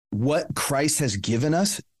what Christ has given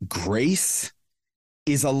us, grace,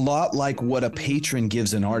 is a lot like what a patron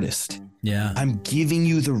gives an artist. Yeah. I'm giving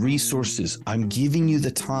you the resources. I'm giving you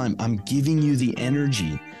the time. I'm giving you the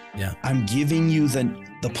energy. Yeah. I'm giving you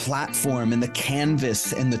the platform and the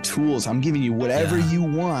canvas and the tools. I'm giving you whatever you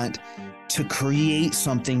want to create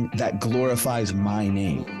something that glorifies my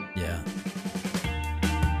name. Yeah.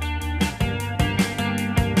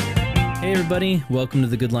 Hey, everybody. Welcome to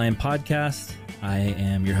the Good Lion Podcast. I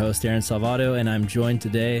am your host, Aaron Salvato, and I'm joined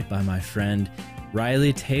today by my friend,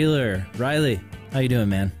 Riley Taylor. Riley, how you doing,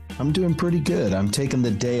 man? I'm doing pretty good. I'm taking the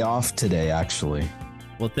day off today, actually.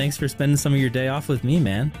 Well, thanks for spending some of your day off with me,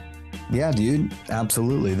 man. Yeah, dude.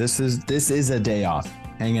 Absolutely. This is a day off,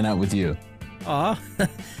 hanging out with you. Aw,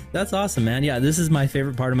 that's awesome, man. Yeah, this is my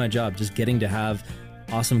favorite part of my job, just getting to have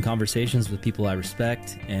awesome conversations with people I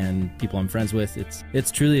respect and people I'm friends with.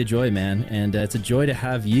 It's truly a joy, man. And it's a joy to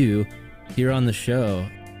have you here on the show.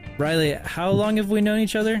 Riley, how long have we known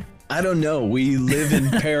each other? I don't know. We live in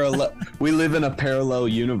a parallel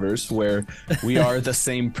universe where we are the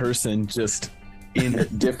same person, just in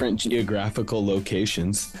different geographical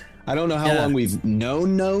locations. I don't know how long we've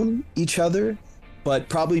known each other, but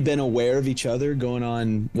probably been aware of each other going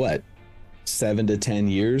on, 7 to 10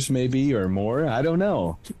 years maybe, or more. I don't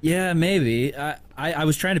know. Yeah, maybe. I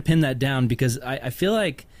was trying to pin that down because I feel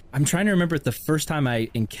like I'm trying to remember if the first time I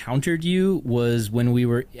encountered you was when we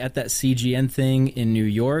were at that CGN thing in New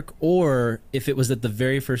York, or if it was at the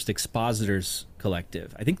very first Expositors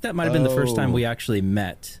Collective. I think that might have been the first time we actually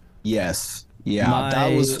met. Yes. Yeah.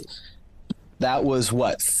 That was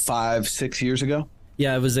what, 5-6 years ago?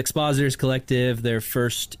 Yeah, it was Expositors Collective, their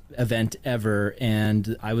first event ever,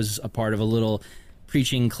 and I was a part of a little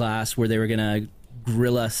preaching class where they were going to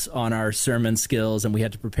grill us on our sermon skills, and we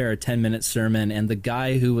had to prepare a 10-minute sermon, and the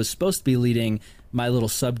guy who was supposed to be leading my little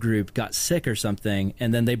subgroup got sick or something,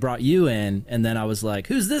 and then they brought you in, and then I was like,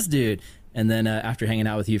 who's this dude? And then after hanging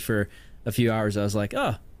out with you for a few hours, I was like,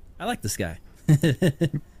 oh, I like this guy.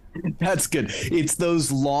 That's good. It's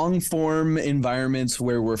those long form environments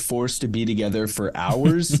where we're forced to be together for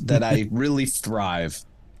hours that I really thrive.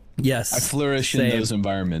 Yes. I flourish in those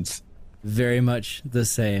environments. Very much the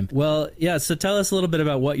same. Well, yeah, so tell us a little bit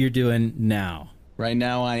about what you're doing now. Right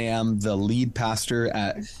now, I am the lead pastor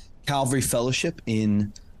at Calvary Fellowship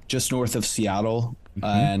in just north of Seattle.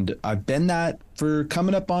 And I've been that for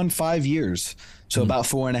coming up on 5 years. So about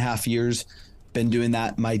 4.5 years. Been doing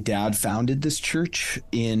that. My dad founded this church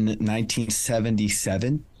in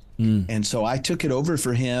 1977. And so I took it over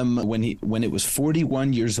for him when it was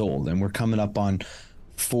 41 years old, and we're coming up on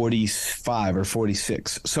 45 or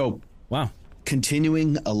 46. So wow,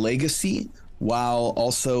 continuing a legacy while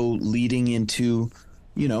also leading into,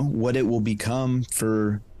 what it will become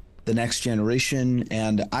for the next generation.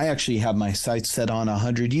 And I actually have my sights set on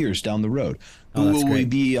 100 years down the road. Oh, Who will great. we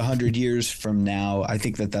be 100 years from now? I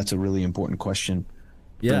think that's a really important question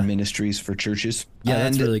for ministries, for churches. Yeah,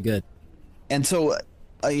 that's really good. And so,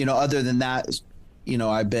 other than that,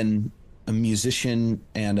 I've been a musician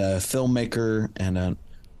and a filmmaker and a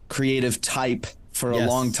creative type for a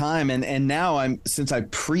long time. And now since I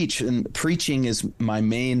preach, and preaching is my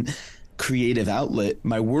main creative outlet,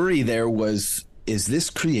 my worry there was, is this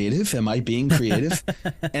creative? Am I being creative?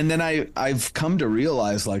 And then I've come to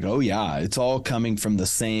realize, oh yeah, it's all coming from the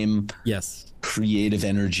same creative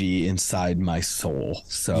energy inside my soul.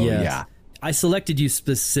 So yeah. I selected you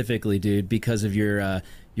specifically, dude, because of your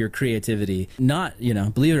creativity. Not,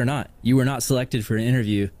 believe it or not, you were not selected for an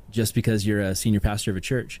interview just because you're a senior pastor of a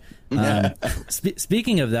church.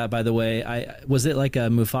 Speaking of that, by the way, was it like a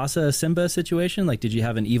Mufasa Simba situation? Like, did you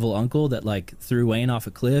have an evil uncle that threw Wayne off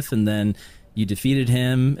a cliff and then you defeated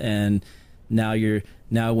him, and now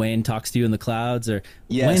Wayne talks to you in the clouds? Or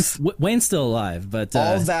yes, Wayne's still alive, but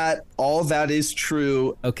all that is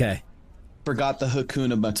true. Okay, forgot the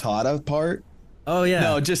Hakuna Matata part. Oh yeah,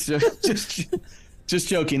 no, just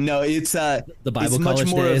joking. No, it's the Bible it's much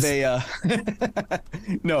college more days.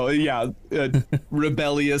 Of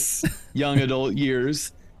rebellious young adult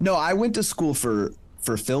years. No, I went to school for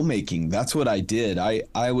filmmaking. That's what I did. I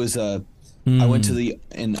went to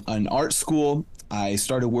an art school. I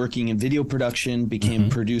started working in video production, became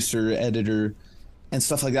producer, editor, and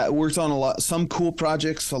stuff like that. Worked on some cool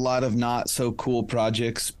projects, a lot of not so cool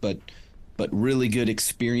projects, but really good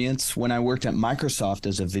experience. When I worked at Microsoft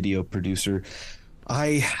as a video producer,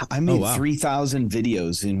 I made 3,000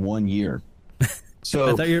 videos in 1 year. So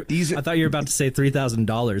I thought you were about to say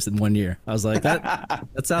 $3,000 in 1 year. I was like,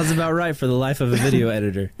 that sounds about right for the life of a video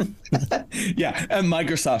editor. Yeah, at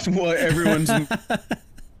Microsoft, well, everyone's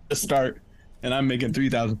to start, and I'm making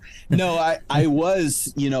 3,000. No, I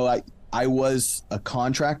was, I was a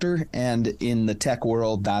contractor, and in the tech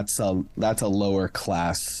world, that's a lower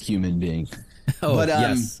class human being. Oh, But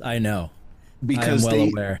yes, I know. I am because well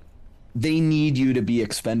aware. they need you to be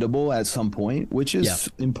expendable at some point, which Yeah. is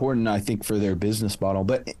important, I think, for their business model.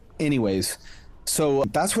 But anyways, so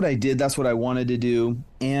that's what I did. That's what I wanted to do.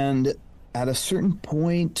 And at a certain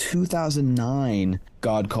point, 2009,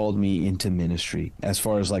 God called me into ministry as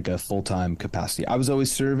far as like a full-time capacity. I was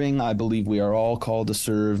always serving. I believe we are all called to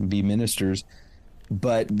serve and be ministers.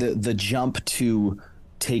 But the jump to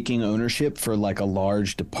taking ownership for like a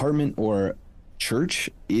large department or church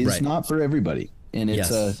is Right. not for everybody. And it's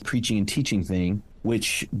Yes. a preaching and teaching thing,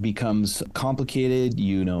 which becomes complicated,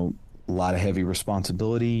 a lot of heavy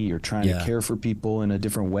responsibility. You're trying Yeah. to care for people in a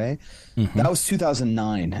different way. Mm-hmm. That was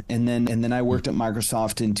 2009. And then I worked at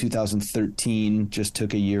Microsoft in 2013, just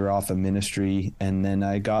took a year off of ministry. And then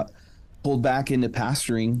I got pulled back into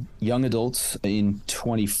pastoring young adults in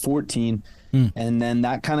 2014. And then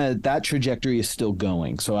that trajectory is still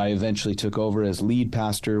going. So I eventually took over as lead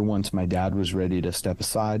pastor once my dad was ready to step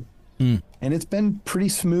aside. And it's been pretty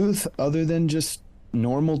smooth, other than just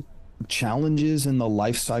normal challenges in the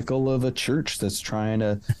life cycle of a church that's trying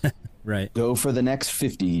to Right. go for the next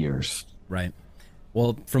 50 years. Right.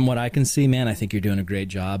 Well, from what I can see, man, I think you're doing a great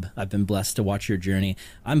job. I've been blessed to watch your journey.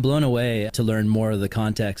 I'm blown away to learn more of the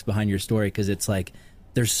context behind your story, because it's like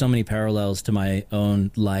there's so many parallels to my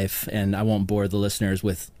own life, and I won't bore the listeners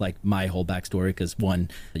with like my whole backstory, because one,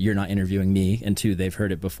 you're not interviewing me, and two, they've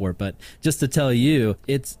heard it before. But just to tell you,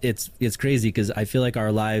 it's crazy, because I feel like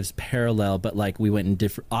our lives parallel, but like we went in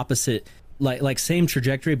different opposite, like same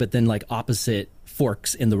trajectory, but then like opposite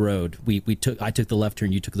forks in the road. I took the left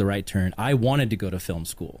turn, you took the right turn. I wanted to go to film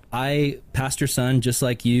school. Pastor son, just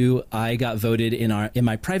like you, I got voted in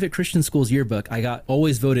my private Christian school's yearbook. I got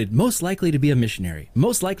always voted most likely to be a missionary,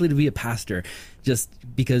 most likely to be a pastor, just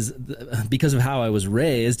because of how I was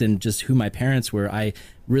raised and just who my parents were. I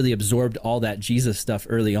really absorbed all that Jesus stuff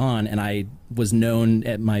early on, and I was known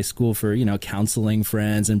at my school for, counseling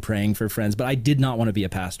friends and praying for friends, but I did not want to be a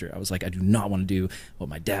pastor. I was like, I do not want to do what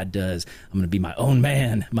my dad does. I'm going to be my own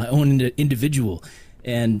man, my own individual.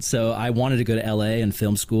 And so I wanted to go to LA and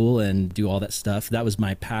film school and do all that stuff. That was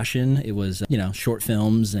my passion. It was, short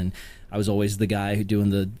films, and I was always the guy who doing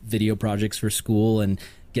the video projects for school and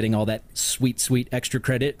getting all that sweet extra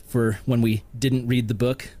credit for when we didn't read the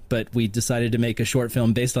book, but we decided to make a short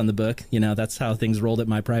film based on the book. That's how things rolled at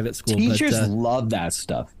my private school. Teachers love that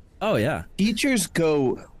stuff. Oh yeah. Teachers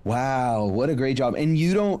go, wow, what a great job. And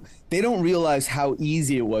they don't realize how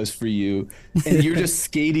easy it was for you. And you're just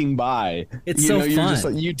skating by. It's so you're fun. Just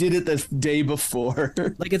like, you did it the day before.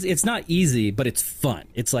 Like it's not easy, but it's fun.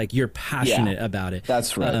 It's like you're passionate about it.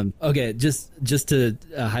 That's right. Okay, just to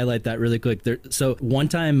highlight that really quick. So one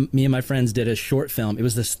time, me and my friends did a short film. It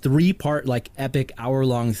was this 3-part, like epic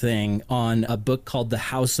hour-long thing on a book called The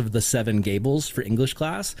House of the Seven Gables for English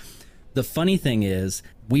class. The funny thing is,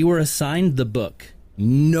 we were assigned the book.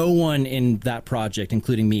 No one in that project,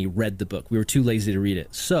 including me, read the book. We were too lazy to read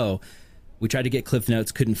it. So we tried to get Cliff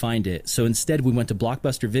Notes, couldn't find it. So instead, we went to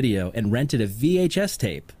Blockbuster Video and rented a VHS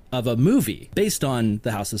tape of a movie based on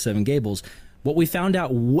The House of Seven Gables. What we found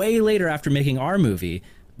out way later after making our movie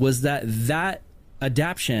was that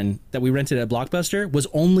adaptation that we rented at Blockbuster was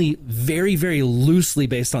only very, very loosely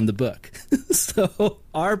based on the book. So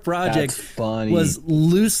our project was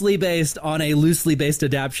loosely based on a loosely based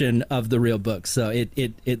adaptation of the real book. So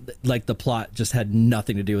it like the plot just had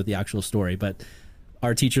nothing to do with the actual story, but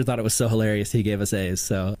our teacher thought it was so hilarious he gave us A's.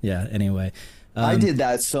 So yeah, anyway. I did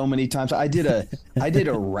that so many times. I did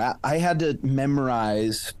a rap. I had to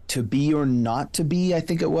memorize To Be or Not to Be, I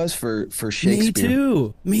think it was, for Shakespeare.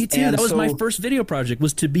 Me too. And that was my first video project,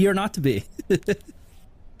 was To Be or Not to Be.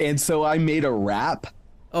 And so I made a rap.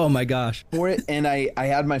 Oh my gosh. For it. And I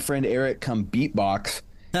had my friend Eric come beatbox.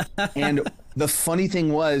 And the funny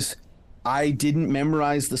thing was, I didn't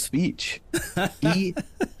memorize the speech.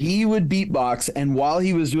 He would beatbox, and while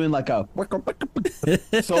he was doing like a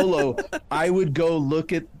solo, I would go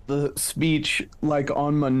look at the speech like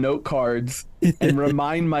on my note cards and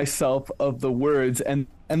remind myself of the words. And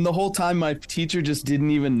the whole time my teacher just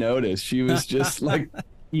didn't even notice. She was just like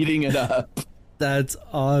eating it up. That's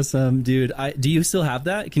awesome, dude. Do you still have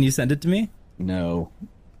that? Can you send it to me? No,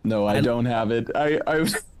 I don't have it.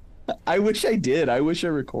 I wish I did. I wish I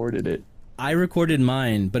recorded it. I recorded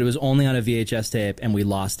mine, but it was only on a VHS tape, and we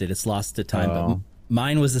lost it. It's lost to time. Oh. But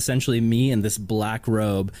mine was essentially me in this black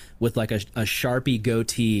robe with like a Sharpie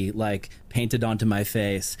goatee, like painted onto my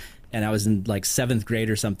face. And I was in like 7th grade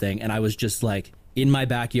or something. And I was just like in my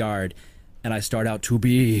backyard, and I start out, to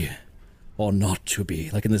be or not to be,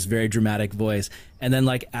 like in this very dramatic voice. And then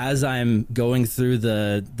like as I'm going through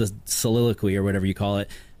the soliloquy or whatever you call it,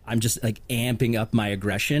 I'm just like amping up my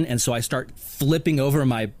aggression. And so I start flipping over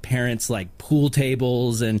my parents' like pool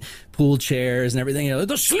tables and pool chairs and everything. You know,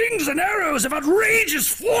 the slings and arrows of outrageous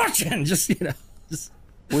fortune. Just, you know, just.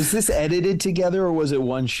 Was this edited together or was it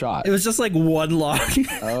one shot? It was just like one long,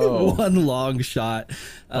 one long shot.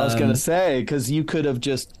 I was going to say, because you could have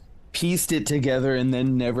just pieced it together and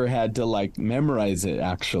then never had to like memorize it,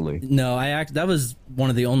 actually. No, that was one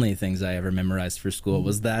of the only things I ever memorized for school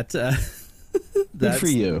was that. Good for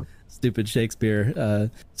you. Stupid Shakespeare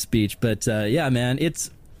speech. But yeah, man, it's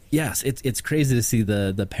crazy to see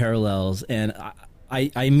the parallels. And I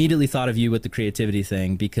immediately thought of you with the creativity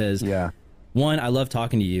thing because one, I love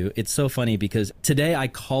talking to you. It's so funny because today I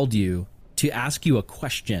called you to ask you a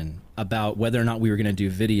question about whether or not we were going to do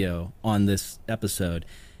video on this episode.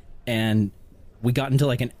 And we got into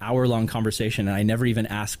like an hour-long conversation, and I never even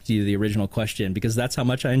asked you the original question because that's how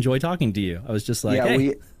much I enjoy talking to you. I was just like,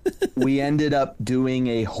 hey. we ended up doing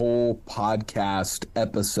a whole podcast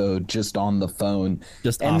episode just on the phone,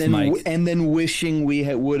 just off mic, and then wishing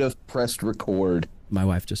we would have pressed record. My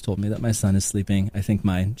wife just told me that my son is sleeping. I think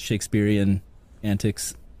my Shakespearean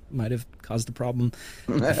antics might have caused a problem.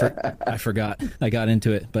 I forgot. I got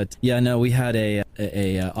into it, but yeah, no, we had a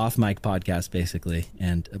off mic podcast basically,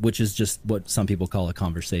 and which is just what some people call a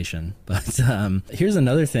conversation. But here's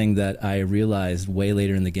another thing that I realized way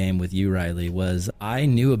later in the game with you, Riley, was I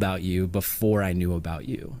knew about you before I knew about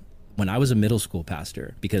you. When I was a middle school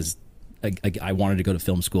pastor, because I wanted to go to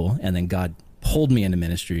film school, and then God pulled me into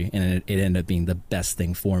ministry, and it ended up being the best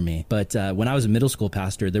thing for me. But when I was a middle school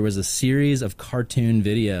pastor, there was a series of cartoon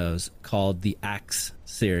videos called the Axe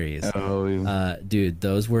series. Dude,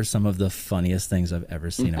 those were some of the funniest things I've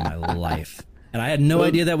ever seen in my life. And I had no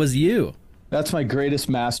idea that was you. That's my greatest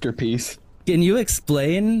masterpiece. Can you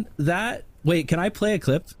explain that? Wait, can I play a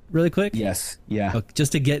clip really quick? Yes. Yeah. Okay,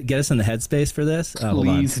 just to get us in the headspace for this?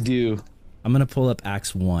 Please do. I'm going to pull up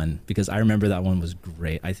Acts 1 because I remember that one was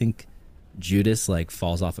great. I think Judas like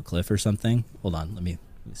falls off a cliff or something. Hold on, let me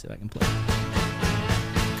see if I can play.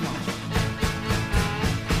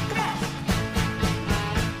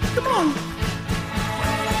 Come on.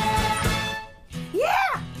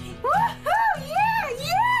 Yeah! Woohoo!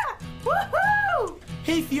 Yeah! Woohoo!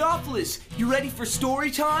 Hey Theophilus, you ready for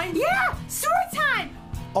story time? Yeah! Story time!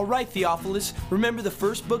 All right, Theophilus, remember the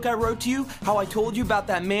first book I wrote to you? How I told you about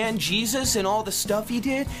that man, Jesus, and all the stuff he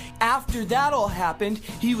did? After that all happened,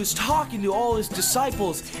 he was talking to all his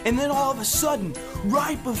disciples, and then all of a sudden,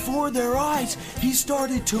 right before their eyes, he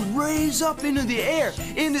started to raise up into the air,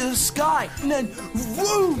 into the sky, and then,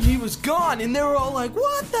 boom, he was gone, and they were all like,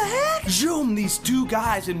 what the heck? Zoom, these two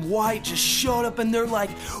guys in white just showed up, and they're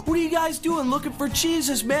like, what are you guys doing looking for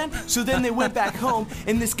Jesus, man? So then they went back home,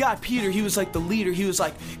 and this guy, Peter, he was like the leader, he was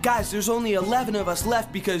like, guys, there's only 11 of us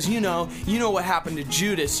left because, you know what happened to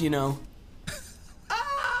Judas, you know.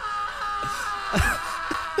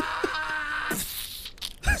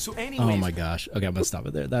 So anyways. Oh my gosh. Okay, I'm gonna stop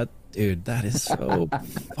it there. That is so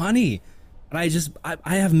funny. And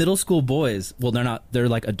I have middle school boys. Well, they're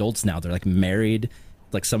like adults now. They're like married.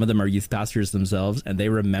 Like some of them are youth pastors themselves, and they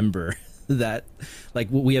remember that like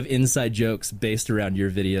we have inside jokes based around your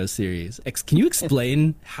video series. Can you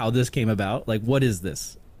explain how this came about? Like, what is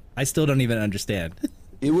this? I still don't even understand.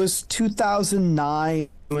 It was 2009,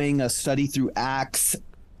 doing a study through Acts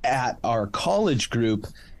at our college group,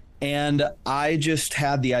 and I just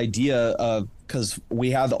had the idea of, because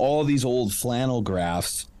we had all these old flannel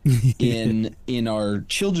graphs in our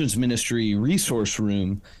children's ministry resource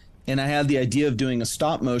room, and I had the idea of doing a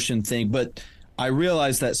stop motion thing, but I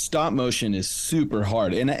realized that stop motion is super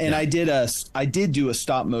hard, and I did do a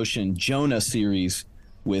stop motion Jonah series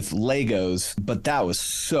with Legos, but that was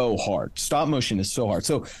so hard. Stop motion is so hard.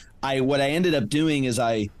 So what I ended up doing is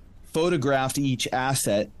I photographed each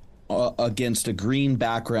asset against a green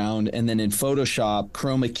background, and then in Photoshop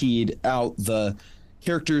chroma keyed out the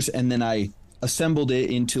characters, and then I assembled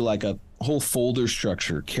it into like a whole folder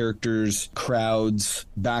structure: characters, crowds,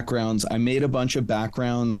 backgrounds. I made a bunch of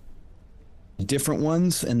background, different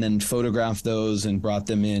ones, and then photographed those and brought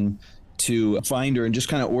them in to Finder and just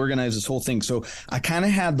kind of organize this whole thing. So I kind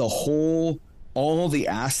of had all the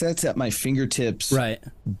assets at my fingertips right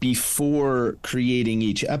before creating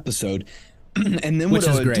each episode. And then what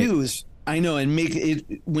I would do is, I know, and make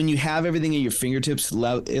it, when you have everything at your fingertips,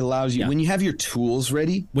 it allows you, when you have your tools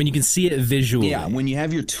ready, when you can see it visually. Yeah, when you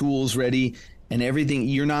have your tools ready and everything,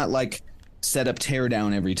 you're not like set up tear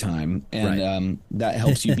down every time, and that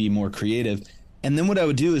helps you be more creative. And then what I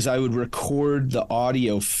would do is I would record the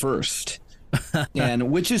audio first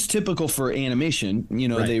and which is typical for animation. You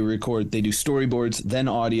know, Right. they do storyboards, then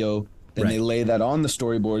audio, then they Right. lay that on the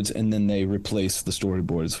storyboards, and then they replace the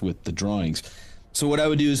storyboards with the drawings. So what I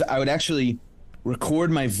would do is I would actually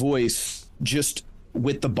record my voice just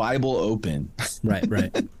with the Bible open. Right.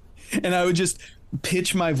 Right. And I would just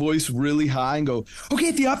pitch my voice really high and go,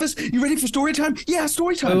 "Okay, Theophis, you ready for story time? Yeah,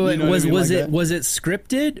 story time." Oh, You know what I was mean? was Like it that. was it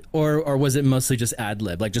scripted or was it mostly just ad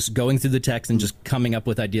lib, like just going through the text and just coming up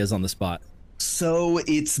with ideas on the spot? So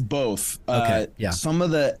it's both. Okay, yeah. Some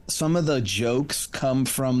of the jokes come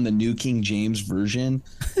from the New King James Version,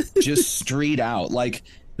 just straight out. Like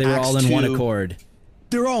They were Acts all in one 2, accord.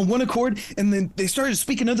 They're all in one accord, and then they started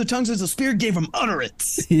speaking other tongues as the Spirit gave them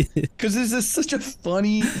utterance. Because this is such a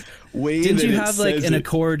funny way. Didn't that you it have like says an it.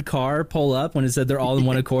 Accord car pull up when it said they're all in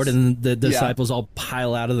one accord and the disciples all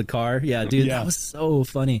pile out of the car? Yeah, dude, Yeah. that was so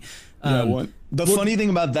funny. The funny thing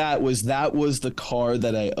about that was the car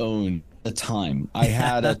that I owned at the time. I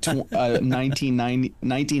had a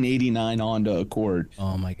 1989 Honda Accord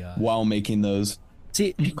Oh my god. while making those.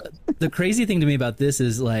 See, the crazy thing to me about this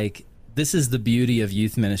is like this is the beauty of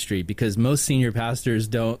youth ministry, because most senior pastors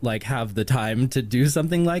don't like have the time to do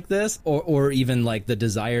something like this or even like the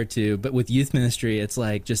desire to. But with youth ministry, it's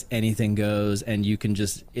like just anything goes, and you can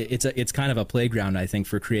just it's kind of a playground, I think,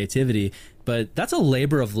 for creativity. But that's a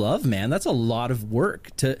labor of love, man. That's a lot of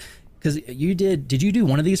work to. Because did you do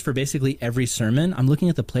one of these for basically every sermon? I'm looking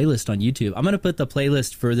at the playlist on YouTube. I'm going to put the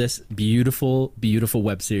playlist for this beautiful, beautiful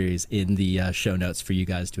web series in the show notes for you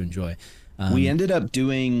guys to enjoy. We ended up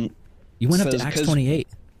doing. You went up so- to Acts 'cause- 28,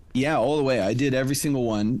 Yeah, all the way. I did every single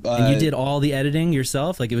one. and you did all the editing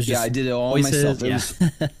yourself. Like it was just Yeah, I did it all voices? myself. It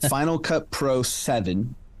Yeah. was Final Cut Pro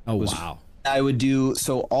 7. Oh wow. I would do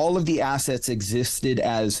so. All of the assets existed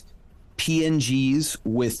as PNGs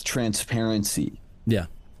with transparency. Yeah.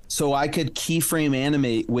 So I could keyframe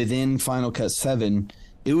animate within Final Cut 7.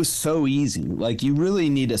 It was so easy. Like you really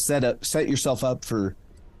need to set yourself up for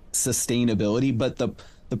sustainability. But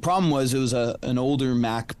the problem was it was an older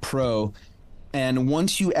Mac Pro, and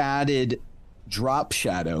once you added drop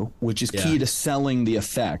shadow, which is key Yeah. to selling the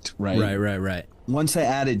effect, right? Right. Once I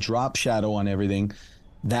added drop shadow on everything,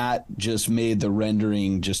 that just made the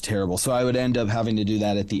rendering just terrible. So I would end up having to do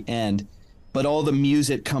that at the end. But all the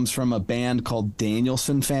music comes from a band called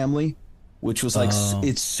Danielson Family, which was like,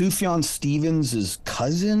 it's Sufjan Stevens'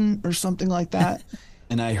 cousin or something like that.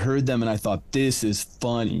 And I heard them and I thought, this is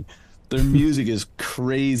funny. Their music is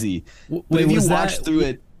crazy. But Wait, if you was watch that through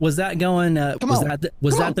it, Was that going? Was on.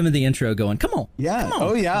 that them in the intro going? Come on. yeah. Come on.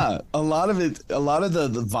 Oh, yeah. A lot of the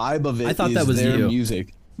vibe of it I thought is that was their you.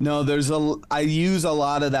 music. No, I use a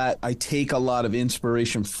lot of that. I take a lot of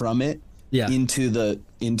inspiration from it Yeah. into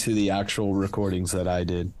the actual recordings that I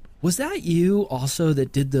did. Was that you also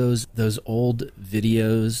that did those old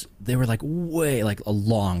videos? They were like way like a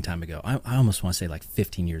long time ago. I almost want to say like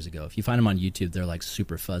 15 years ago. If you find them on YouTube, they're like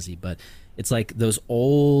super fuzzy, but it's like those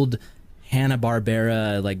old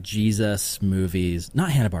Hanna-Barbera like Jesus movies.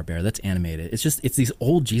 Not Hanna-Barbera, that's animated. It's these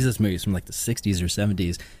old Jesus movies from like the 60s or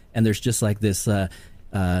 70s, and there's just like this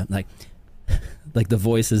like the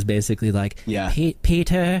voice is basically like, Yeah.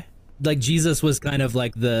 Peter, like Jesus was kind of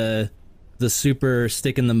like the super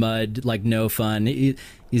stick in the mud, like no fun. He's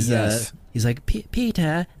Yes. he's like,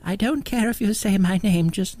 Peter, I don't care if you say my name,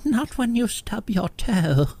 just not when you stub your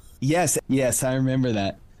toe. Yes, I remember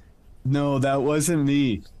that. No, that wasn't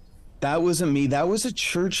me. That wasn't me. That was a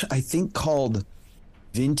church, I think, called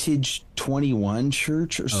Vintage 21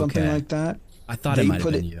 Church or something Okay. like that. I thought They it might have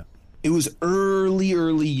put been it- you. It was early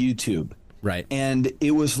YouTube. Right. And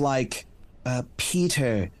it was like,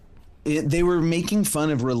 Peter. They were making fun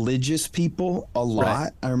of religious people a lot.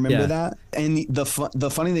 Right. I remember Yeah. that. And the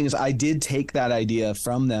funny thing is, I did take that idea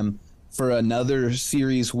from them for another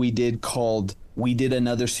series we did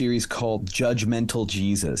another series called Judgmental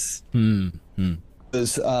Jesus.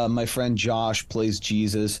 Because my friend Josh plays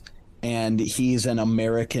Jesus, and he's an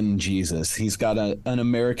American Jesus. He's got an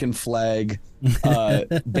American flag,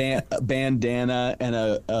 bandana, and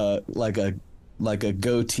a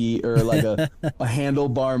goatee or like a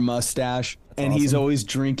handlebar mustache, and he's always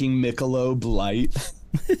drinking Michelob Light.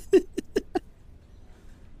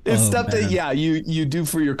 It's stuff man. that you do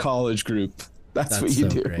for your college group. That's what you so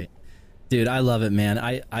do. great. Dude, I love it, man.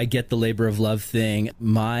 I get the labor of love thing.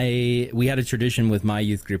 We had a tradition with my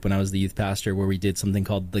youth group when I was the youth pastor where we did something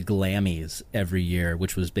called the Glammies every year,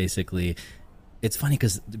 which was basically, it's funny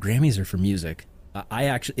because the Grammys are for music.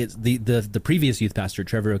 It's the previous youth pastor,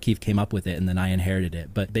 Trevor O'Keefe, came up with it, and then I inherited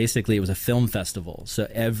it. But basically, it was a film festival. So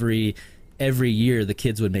every every year the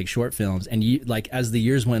kids would make short films, and like as the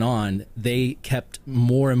years went on, they kept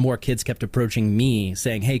more and more kids kept approaching me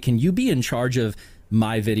saying, hey, can you be in charge of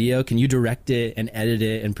my video? Can you direct it and edit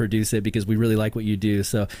it and produce it, because we really like what you do?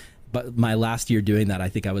 So but my last year doing that, I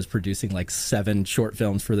think I was producing like 7 short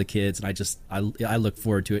films for the kids, and I look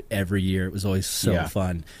forward to it every year. It was always so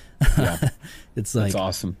fun. Yeah. It's like, that's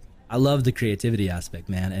awesome. I love the creativity aspect,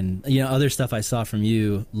 man. And, other stuff I saw from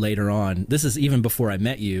you later on, this is even before I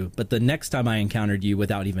met you, but the next time I encountered you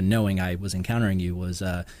without even knowing I was encountering you was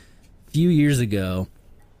a few years ago.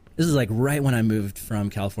 This is like right when I moved from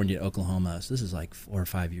California to Oklahoma. So this is like 4 or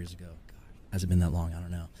 5 years ago. God, has it been that long? I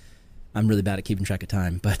don't know. I'm really bad at keeping track of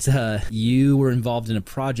time. But you were involved in a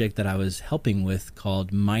project that I was helping with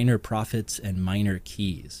called Minor Prophets and Minor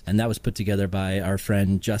Keys. And that was put together by our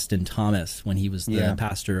friend Justin Thomas when he was the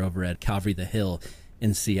pastor over at Calvary the Hill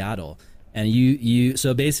in Seattle. And you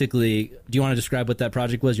so basically, do you want to describe what that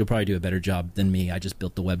project was? You'll probably do a better job than me. I just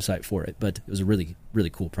built the website for it, but it was a really, really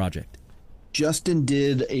cool project. Justin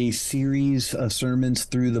did a series of sermons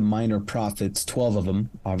through the Minor Prophets, 12 of them,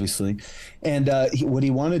 obviously. And what he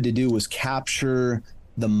wanted to do was capture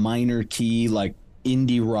the minor key, like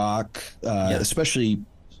indie rock, especially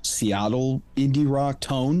Seattle indie rock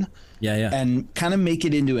tone. And kind of make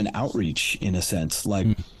it into an outreach in a sense. Like,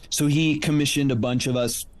 so he commissioned a bunch of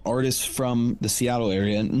us artists from the Seattle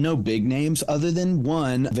area, no big names other than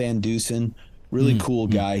one, Van Dusen. Really cool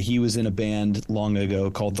guy. He was in a band long ago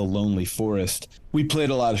called The Lonely Forest. We played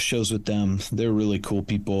a lot of shows with them. They're really cool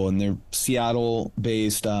people, and they're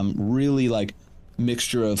Seattle-based, really like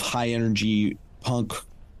mixture of high-energy punk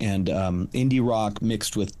and indie rock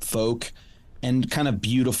mixed with folk and kind of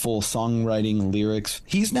beautiful songwriting lyrics.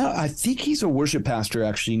 I think he's a worship pastor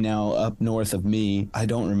actually now up north of me. I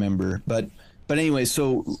don't remember. But anyway,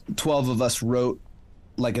 so 12 of us wrote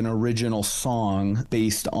like an original song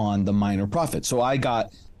based on the Minor Prophets. So I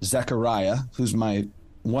got Zechariah, who's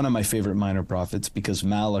one of my favorite Minor Prophets because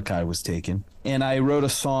Malachi was taken. And I wrote a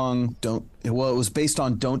song, it was based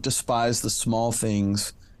on Don't Despise the Small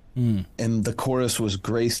Things. And the chorus was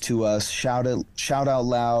Grace to Us, shout out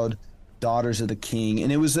loud, Daughters of the King.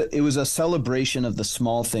 And it was a celebration of the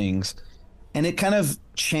small things. And it kind of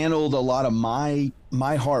channeled a lot of my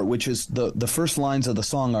heart, which is the first lines of the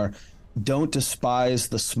song are, don't despise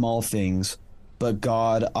the small things, but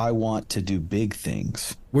God, I want to do big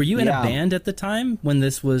things. Were you in a band at the time when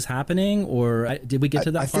this was happening, or did we get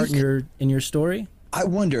to that part in your story? I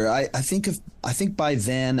wonder. I think by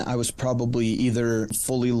then I was probably either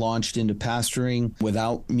fully launched into pastoring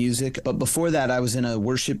without music, but before that I was in a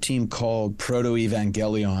worship team called Proto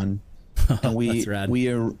Evangelion. And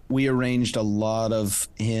we arranged a lot of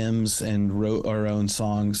hymns and wrote our own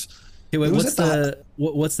songs. Hey, wait, what's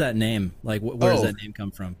that name? Like, where does that name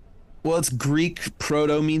come from? Well, it's Greek.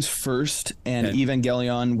 Proto means first, and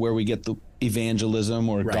Evangelion, where we get the evangelism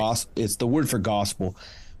or gospel. It's the word for gospel.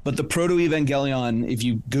 But the Proto Evangelion, if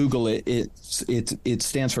you Google it, it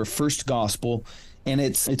stands for first gospel, and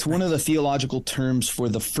it's one of the theological terms for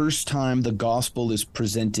the first time the gospel is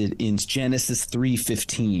presented in Genesis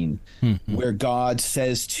 3:15, where God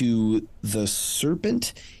says to the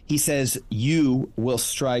serpent, he says, you will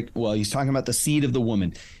strike, well, he's talking about the seed of the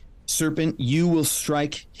woman. Serpent, you will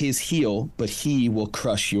strike his heel, but he will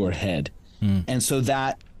crush your head. And so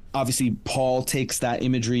that, obviously, Paul takes that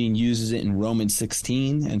imagery and uses it in Romans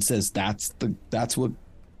 16 and says that's what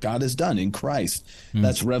God has done in Christ.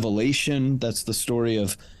 That's revelation. That's the story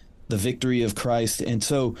of the victory of Christ. And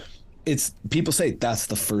so people say that's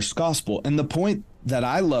the first gospel. And the point that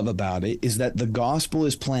I love about it is that the gospel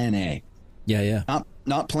is plan A.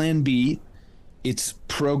 Not plan B. It's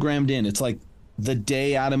programmed in. It's like the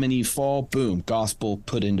day Adam and Eve fall, boom, gospel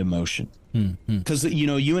put into motion. Because,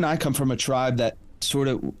 you and I come from a tribe that sort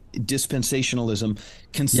of dispensationalism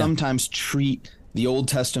can sometimes treat the Old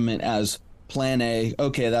Testament as plan A.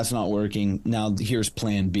 Okay, that's not working. Now here's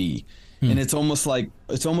plan B. And it's almost like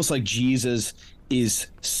Jesus is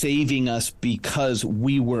saving us because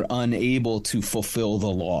we were unable to fulfill the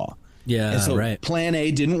law. And so plan A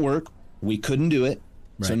didn't work. We couldn't do it.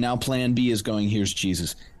 So now plan B is going, here's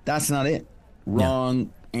Jesus. That's not it.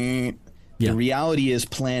 Wrong. The reality is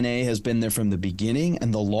plan A has been there from the beginning,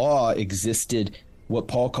 and the law existed, what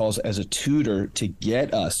Paul calls as a tutor to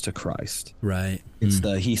get us to Christ.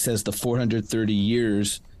 He says the 430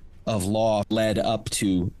 years of law led up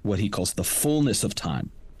to what he calls the fullness of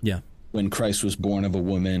time. When Christ was born of a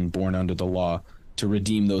woman, born under the law, to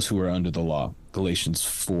redeem those who are under the law. Galatians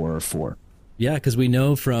 4:4. Yeah, because we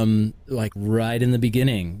know from like right in the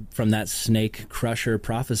beginning, from that snake crusher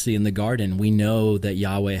prophecy in the garden, we know that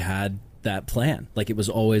Yahweh had that plan. Like it was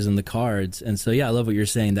always in the cards. And so, yeah, I love what you're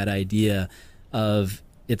saying, that idea of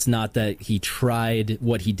it's not that he tried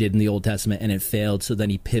what he did in the Old Testament and it failed, so then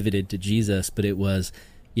he pivoted to Jesus, but it was,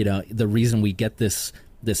 you know, the reason we get this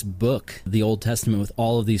book, the Old Testament, with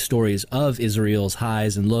all of these stories of Israel's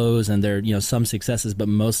highs and lows and their, you know, some successes, but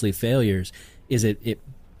mostly failures, is it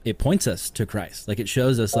points us to Christ. Like it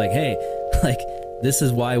shows us like, hey, like this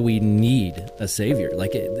is why we need a savior.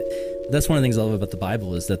 Like that's one of the things I love about the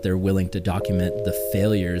Bible, is that they're willing to document the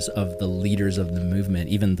failures of the leaders of the movement,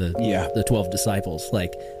 even the 12 disciples.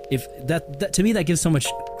 Like if that to me, that gives so much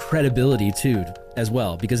credibility too, as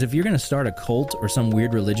well, because if you're going to start a cult or some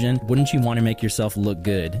weird religion, wouldn't you want to make yourself look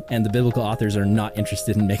good? And the biblical authors are not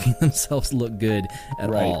interested in making themselves look good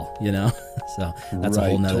at all, you know? So that's a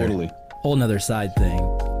whole nother side thing.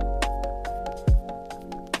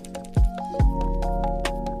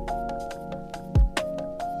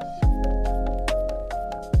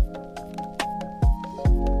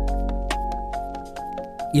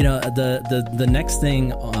 You know, the next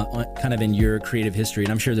thing kind of in your creative history,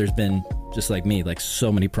 and I'm sure there's been, just like me, like so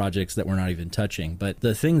many projects that we're not even touching, but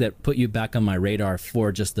the thing that put you back on my radar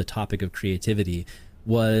for just the topic of creativity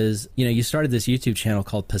was, you know, you started this YouTube channel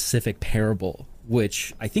called Pacific Parable,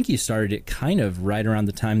 which I think you started it kind of right around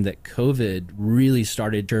the time that COVID really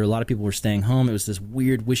started. A lot of people were staying home. It was this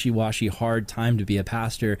weird, wishy-washy, hard time to be a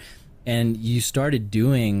pastor. And you started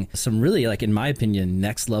doing some really, like, in my opinion,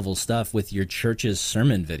 next level stuff with your church's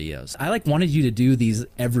sermon videos. I wanted you to do these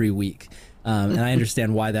every week. And I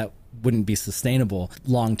understand why that wouldn't be sustainable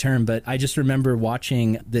long term. But I just remember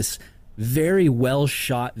watching this very well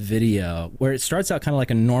shot video where it starts out kind of like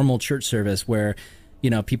a normal church service where, you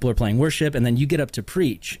know, people are playing worship and then you get up to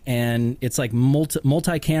preach, and it's like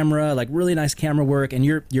multi-camera, like really nice camera work, and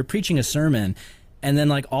you're preaching a sermon. And then,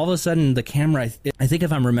 like, all of a sudden, the camera, I think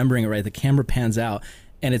if I'm remembering it right, the camera pans out,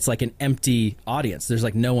 and it's like an empty audience. There's,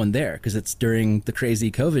 like, no one there because it's during the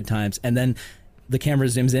crazy COVID times. And then the camera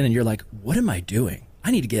zooms in, and you're like, what am I doing?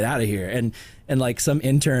 I need to get out of here. And like, some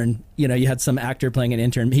intern, you know, you had some actor playing an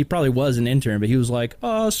intern. He probably was an intern, but he was like,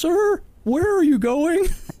 sir, where are you going?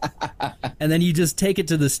 And then you just take it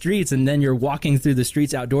to the streets, and then you're walking through the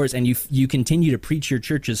streets outdoors, and you continue to preach your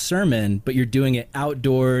church's sermon, but you're doing it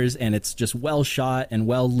outdoors, and it's just well shot and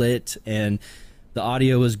well lit, and the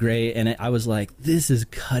audio was great. And I was like, this is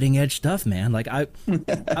cutting edge stuff, man. Like I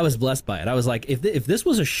was blessed by it. I was like, if this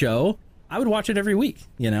was a show, I would watch it every week,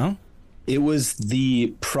 you know? It was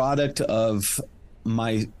the product of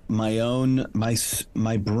my brain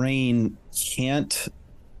can't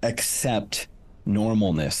accept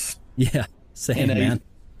normalness. Yeah, same, man.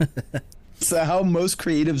 So how most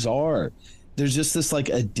creatives are. There's just this like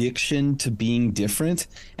addiction to being different,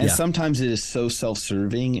 and sometimes it is so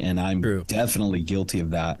self-serving, and I'm definitely guilty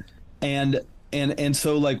of that. And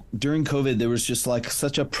so, like, during COVID, there was just like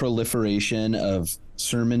such a proliferation of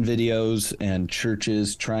sermon videos and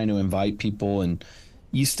churches trying to invite people, and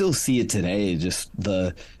you still see it today, just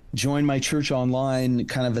the join my church online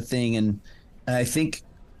kind of a thing. And I think,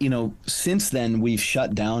 you know, since then we've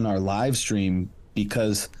shut down our live stream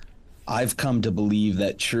because I've come to believe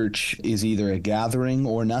that church is either a gathering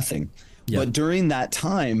or nothing. Yep. But during that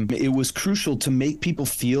time, it was crucial to make people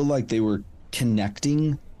feel like they were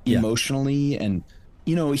connecting emotionally, and,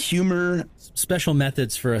 you know, humor. Special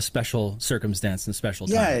methods for a special circumstance and special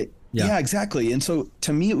time. Yeah, exactly. And so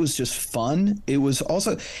to me, it was just fun. It was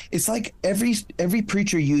also, it's like every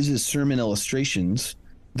preacher uses sermon illustrations.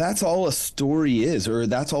 That's all a story is, or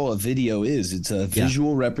that's all a video is. It's a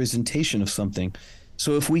visual representation of something.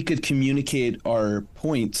 So if we could communicate our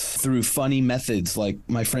points through funny methods, like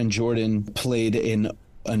my friend Jordan played in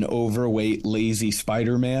an overweight, lazy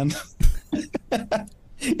Spider-Man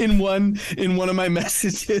in one of my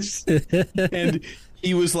messages, and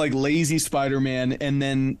he was like lazy Spider-Man, and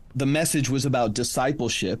then the message was about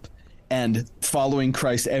discipleship and following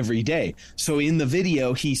Christ every day. So in the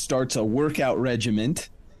video, he starts a workout regimen,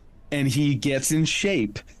 and he gets in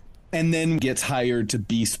shape, and then gets hired to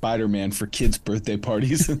be Spider-Man for kids' birthday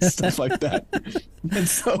parties and stuff like that. And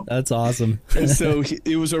so that's awesome. And so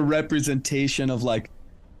it was a representation of, like,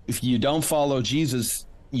 if you don't follow Jesus,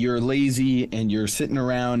 you're lazy and you're sitting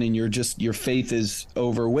around and your faith is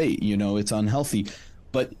overweight, you know, it's unhealthy.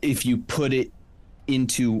 But if you put it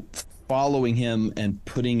into following him and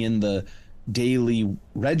putting in the daily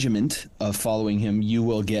regiment of following him, you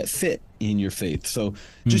will get fit in your faith. So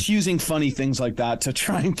just using funny things like that to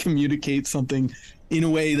try and communicate something in a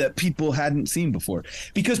way that people hadn't seen before.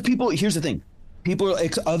 Because here's the thing, people are,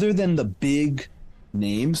 other than the big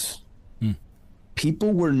names,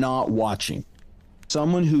 people were not watching.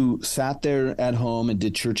 someone who sat there at home and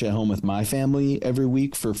did church at home with my family every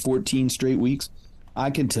week for 14 straight weeks, I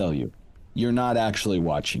can tell you, you're not actually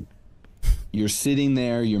watching. You're sitting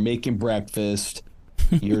there, you're making breakfast,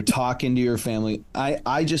 you're talking to your family.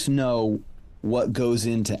 I just know what goes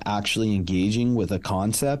into actually engaging with a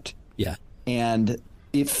concept. Yeah. And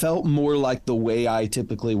it felt more like the way I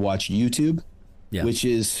typically watch YouTube, which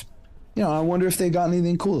is, you know, I wonder if they got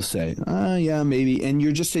anything cool to say. Yeah, maybe. And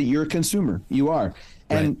you're a consumer. You are.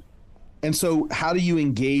 And so how do you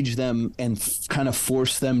engage them and kind of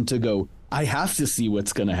force them to go, I have to see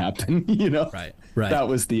what's going to happen, you know? Right. That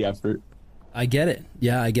was the effort. I get it.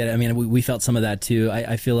 Yeah, I get it. I mean, we felt some of that too.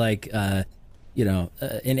 I feel like, you know,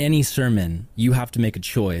 in any sermon, you have to make a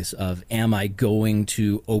choice of, am I going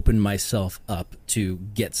to open myself up to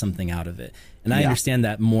get something out of it? And I understand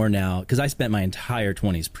that more now because I spent my entire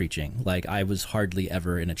 20s preaching. Like, I was hardly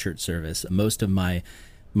ever in a church service. Most of my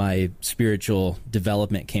spiritual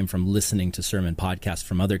development came from listening to sermon podcasts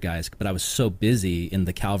from other guys, but I was so busy in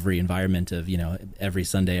the Calvary environment of, you know, every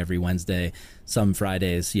Sunday, every Wednesday, some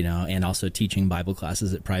Fridays, you know, and also teaching Bible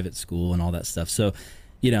classes at private school and all that stuff. So,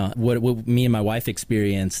 you know, what me and my wife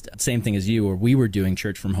experienced, same thing as you, or we were doing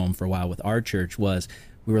church from home for a while with our church, was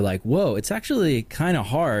we were like, whoa, it's actually kind of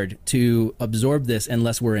hard to absorb this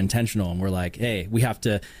unless we're intentional. And we're like, hey, we have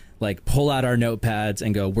to like pull out our notepads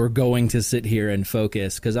and go, we're going to sit here and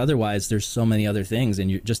focus, because otherwise there's so many other things in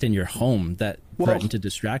your home that threaten to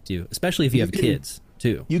distract you, especially if you have kids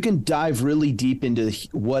too. You can dive really deep into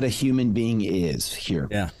what a human being is here.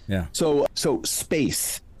 Yeah. So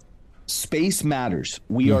space matters.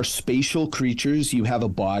 We are spatial creatures. You have a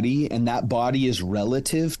body, and that body is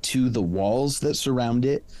relative to the walls that surround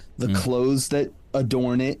it, the clothes that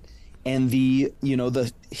adorn it, and the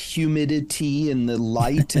humidity and the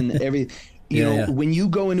light and everything. You know, when you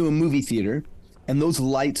go into a movie theater and those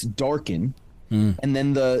lights darken, and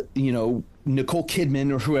then Nicole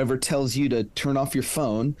Kidman or whoever tells you to turn off your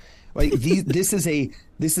phone, right? This is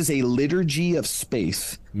a liturgy of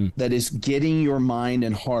space that is getting your mind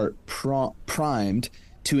and heart primed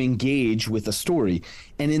to engage with a story.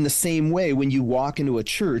 And in the same way, when you walk into a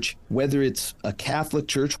church, whether it's a Catholic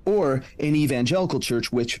church or an evangelical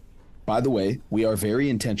church, which, by the way, we are very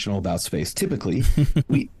intentional about space. Typically,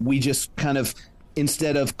 we just kind of,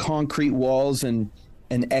 instead of concrete walls and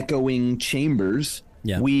echoing chambers,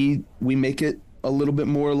 we make it a little bit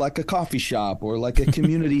more like a coffee shop or like a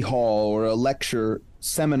community hall or a lecture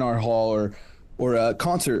seminar hall or a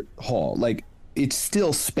concert hall. Like, it's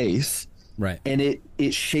still space, right? And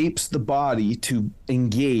it shapes the body to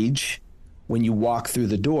engage when you walk through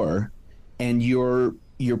the door, and you're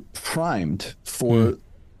primed for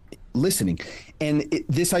listening. And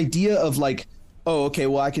this idea of like, oh, okay,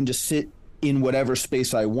 well, I can just sit in whatever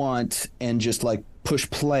space I want and just like push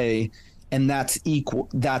play, and that's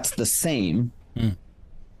the same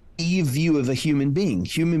view of a human being.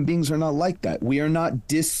 Human beings are not like that. We are not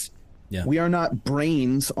we are not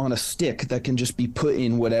brains on a stick that can just be put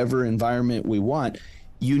in whatever environment we want.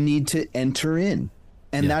 You need to enter in,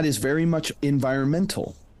 and that is very much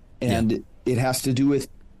environmental, and it has to do with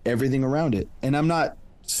everything around it. And I'm not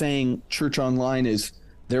saying church online is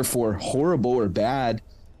therefore horrible or bad.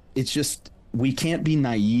 It's just, we can't be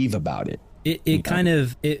naive about it. It kind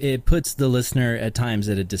of puts the listener at times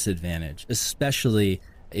at a disadvantage, especially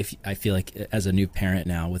if I feel like as a new parent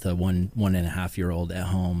now with a 1.5-year-old at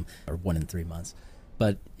home, or 1 in 3 months.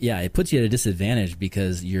 But yeah, it puts you at a disadvantage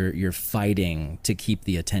because you're fighting to keep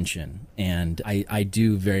the attention. And I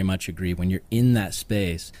do very much agree when you're in that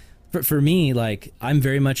space. For me, like, I'm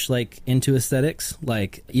very much like into aesthetics.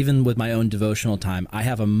 Like, even with my own devotional time, I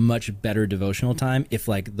have a much better devotional time if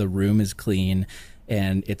like the room is clean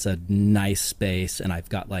and it's a nice space and I've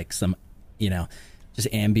got like some, just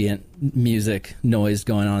ambient music noise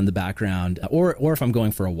going on in the background, or if I'm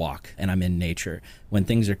going for a walk and I'm in nature. When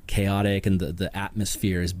things are chaotic and the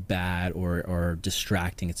atmosphere is bad or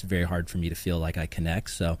distracting, it's very hard for me to feel like I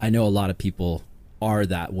connect. So I know a lot of people are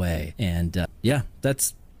that way, and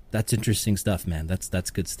that's interesting stuff, man.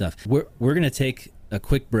 That's good stuff. We're going to take a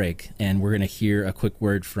quick break, and we're going to hear a quick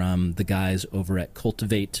word from the guys over at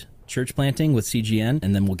Cultivate Church Planting with CGN,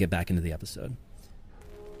 and then we'll get back into the episode.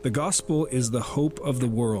 The gospel is the hope of the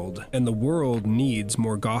world, and the world needs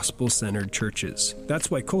more gospel-centered churches. That's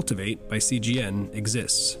why Cultivate by CGN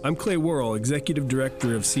exists. I'm Clay Worrell, Executive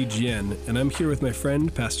Director of CGN, and I'm here with my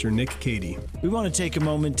friend, Pastor Nick Cady. We want to take a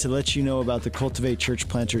moment to let you know about the Cultivate Church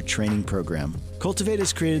Planter Training Program. Cultivate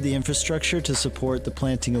has created the infrastructure to support the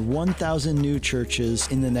planting of 1,000 new churches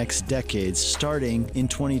in the next decades, starting in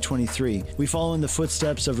 2023. We follow in the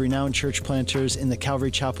footsteps of renowned church planters in the Calvary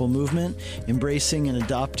Chapel movement, embracing and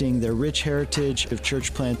adopting adapting their rich heritage of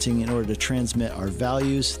church planting in order to transmit our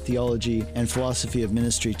values, theology, and philosophy of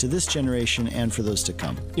ministry to this generation and for those to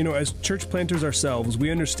come. You know, as church planters ourselves, we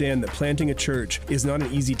understand that planting a church is not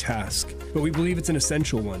an easy task, but we believe it's an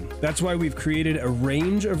essential one. That's why we've created a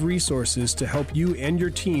range of resources to help you and your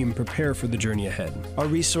team prepare for the journey ahead. Our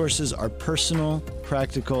resources are personal,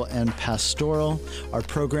 practical, and pastoral. Our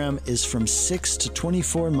program is from 6 to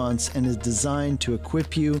 24 months and is designed to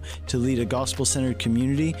equip you to lead a gospel-centered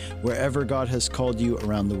community wherever God has called you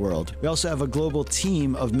around the world. We also have a global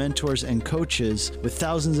team of mentors and coaches with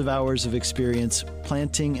thousands of hours of experience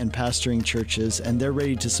planting and pastoring churches, and they're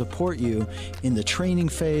ready to support you in the training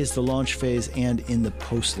phase, the launch phase, and in the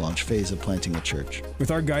post-launch phase of planting a church.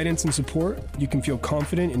 With our guidance and support, you can feel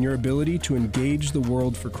confident in your ability to engage the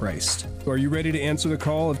world for Christ. So are you ready to answer the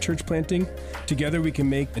call of church planting? Together we can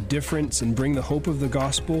make a difference and bring the hope of the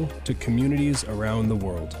gospel to communities around the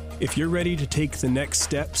world. If you're ready to take the next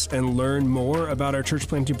steps and learn more about our church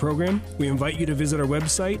planting program, we invite you to visit our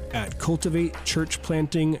website at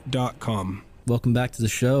cultivatechurchplanting.com. Welcome back to the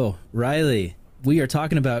show. Riley, we are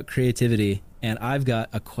talking about creativity, and I've got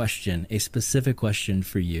a question, a specific question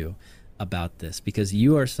for you about this, because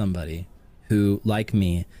you are somebody who, like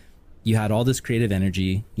me, you had all this creative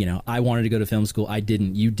energy. You know, I wanted to go to film school. I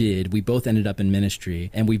didn't. You did. We both ended up in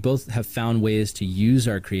ministry, and we both have found ways to use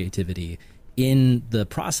our creativity in the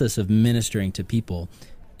process of ministering to people.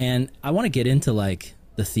 And I want to get into like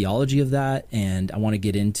the theology of that, and I want to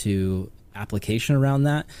get into application around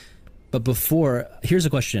that. But before, here's a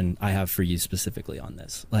question I have for you specifically on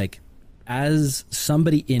this. Like, as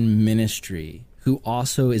somebody in ministry who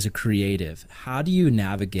also is a creative, how do you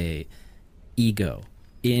navigate ego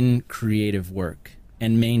in creative work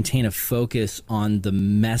and maintain a focus on the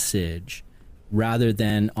message rather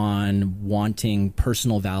than on wanting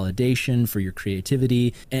personal validation for your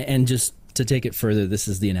creativity? And just to take it further, this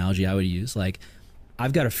is the analogy I would use. Like,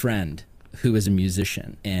 I've got a friend who is a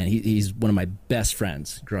musician, and he's one of my best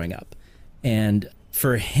friends growing up. And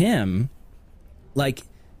for him, like,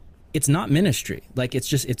 it's not ministry. Like, it's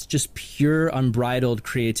just pure unbridled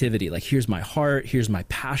creativity. Like, here's my heart, here's my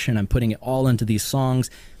passion. I'm putting it all into these songs.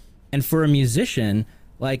 And for a musician,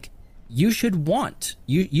 like, you should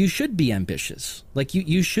be ambitious. Like,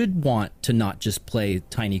 you should want to not just play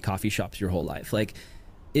tiny coffee shops your whole life. Like,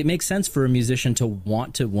 it makes sense for a musician to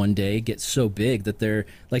want to one day get so big that they're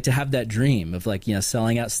like, to have that dream of, like, you know,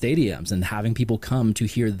 selling out stadiums and having people come to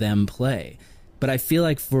hear them play. But I feel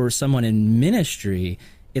like for someone in ministry,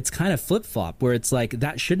 it's kind of flip-flop, where it's like,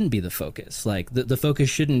 that shouldn't be the focus. Like, the focus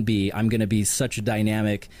shouldn't be, I'm going to be such a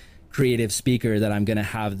dynamic creative speaker that I'm going to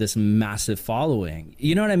have this massive following.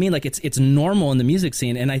 You know what I mean? Like, it's normal in the music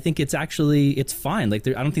scene, and I think it's fine. Like,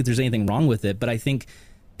 I don't think there's anything wrong with it, but I think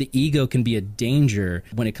the ego can be a danger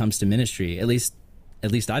when it comes to ministry. At least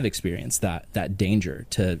I've experienced that danger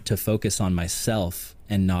to focus on myself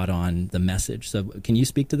and not on the message. So can you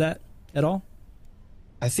speak to that at all?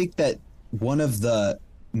 I think that one of the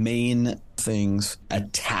main things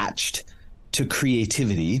attached to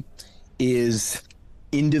creativity is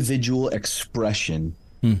individual expression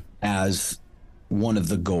as one of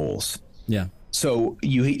the goals. Yeah. So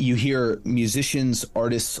you hear musicians,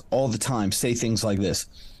 artists all the time say things like this.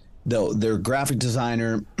 They're a graphic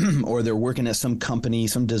designer or they're working at some company,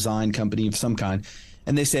 some design company of some kind,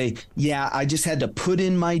 and they say, yeah, I just had to put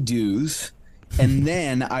in my dues, and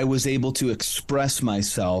then I was able to express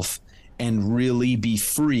myself and really be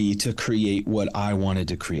free to create what I wanted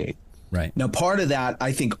to create. Right. Now, part of that,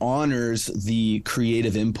 I think, honors the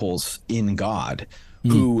creative impulse in God,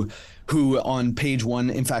 who on page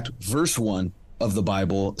 1, in fact, verse 1 of the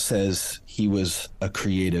Bible says he was a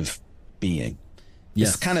creative being.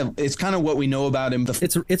 Yes. It's kind of what we know about him.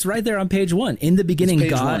 It's right there on page 1. In the beginning,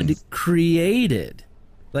 God created.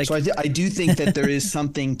 Like, so I do think that there is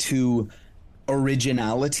something to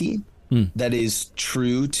originality that is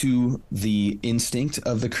true to the instinct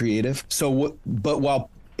of the creative. But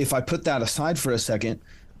if I put that aside for a second,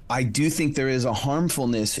 I do think there is a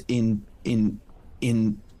harmfulness in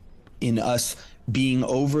us being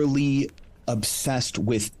overly obsessed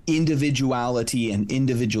with individuality and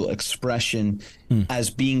individual expression as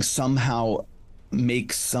being somehow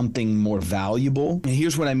makes something more valuable. And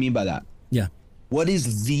here's what I mean by that. Yeah. What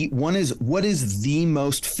is the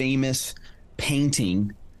most famous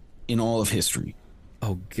painting in all of history?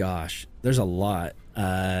 Oh gosh, there's a lot.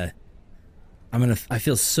 I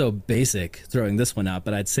feel so basic throwing this one out,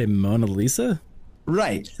 but I'd say Mona Lisa.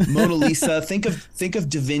 Right. Mona Lisa. Think of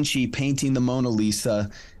Da Vinci painting the Mona Lisa.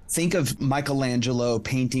 think of Michelangelo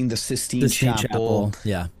painting the Sistine Chapel.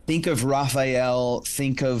 Yeah. Think of Raphael.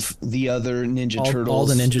 Think of the other Ninja Turtles. All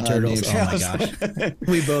the Ninja Turtles. Oh my gosh.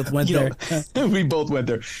 We both went there. We both went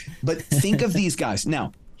there. But think of these guys.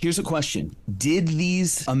 Now, here's a question. Did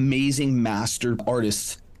these amazing master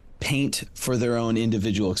artists paint for their own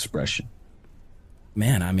individual expression?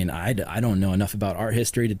 Man, I mean, I don't know enough about art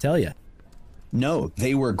history to tell you. No,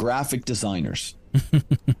 they were graphic designers.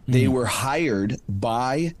 They were hired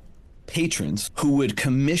by patrons who would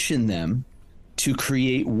commission them to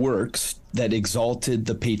create works that exalted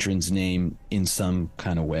the patron's name in some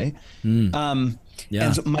kind of way. And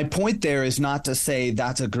so my point there is not to say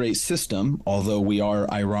that's a great system, although we are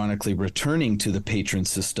ironically returning to the patron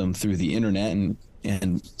system through the internet and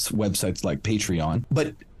websites like Patreon.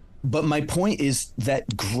 But my point is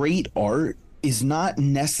that great art is not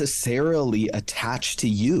necessarily attached to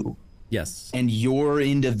you. Yes. And your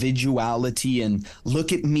individuality and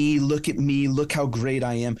look at me, look how great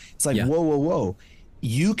I am. It's like, whoa.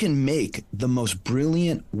 You can make the most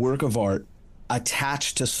brilliant work of art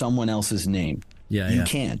attached to someone else's name. You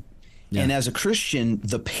can. Yeah. And as a Christian,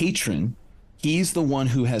 the patron, he's the one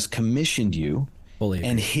who has commissioned you.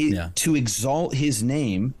 And to exalt his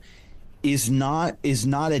name is not a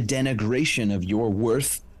denigration of your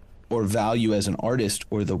worth or value as an artist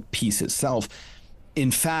or the piece itself. In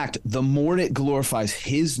fact, the more it glorifies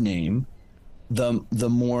his name, the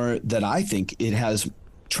more that I think it has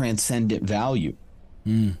transcendent value.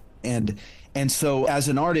 And so as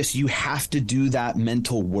an artist, you have to do that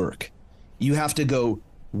mental work. You have to go,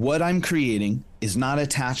 what I'm creating is not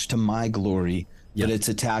attached to my glory, but it's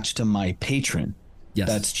attached to my patron. Yes.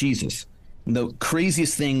 That's Jesus. The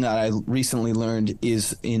craziest thing that I recently learned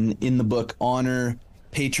is in the book Honor,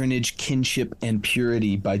 Patronage, Kinship, and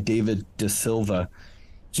Purity by David De Silva.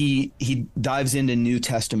 He dives into New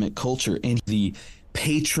Testament culture and the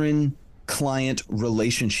patron-client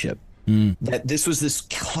relationship. That this was this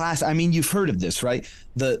class. I mean, you've heard of this, right?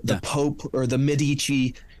 The Pope or the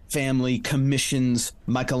Medici family commissions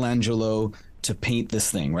Michelangelo to paint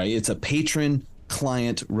this thing, right? It's a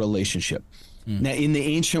patron-client relationship. Now, in the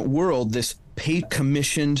ancient world, this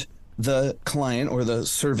commissioned the client or the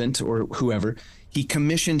servant or whoever. He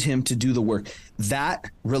commissioned him to do the work. That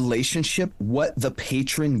relationship, what the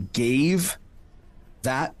patron gave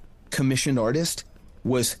that commissioned artist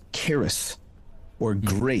was charis or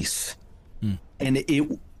grace. And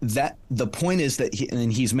the point is that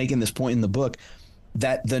he's making this point in the book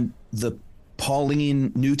that the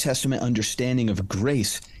Pauline New Testament understanding of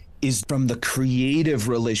grace is from the creative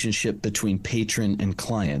relationship between patron and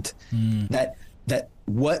client. That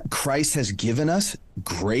what Christ has given us,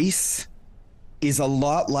 grace, is a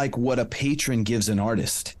lot like what a patron gives an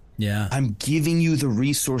artist. Yeah. I'm giving you the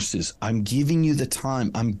resources. I'm giving you the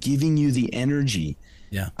time. I'm giving you the energy.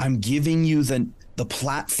 Yeah. I'm giving you the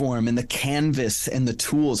platform and the canvas and the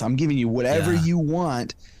tools. I'm giving you whatever you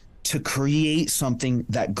want to create something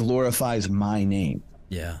that glorifies my name.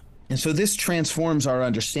 Yeah. And so this transforms our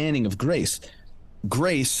understanding of grace.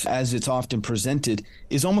 Grace, as it's often presented,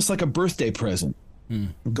 is almost like a birthday present.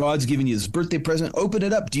 God's giving you this birthday present. Open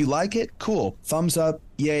it up. Do you like it? Cool. Thumbs up.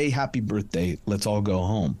 Yay. Happy birthday. Let's all go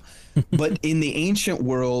home. But in the ancient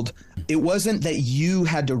world, it wasn't that you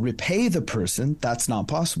had to repay the person. That's not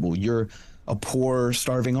possible. You're a poor,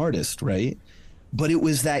 starving artist, right? But it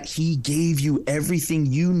was that he gave you everything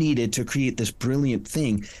you needed to create this brilliant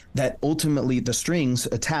thing that ultimately the strings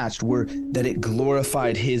attached were that it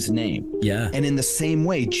glorified his name. Yeah. And in the same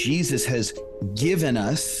way, Jesus has given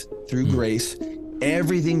us through grace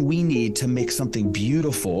everything we need to make something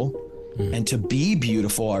beautiful and to be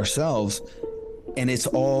beautiful ourselves. And it's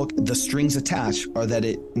all the strings attached are that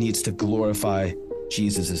it needs to glorify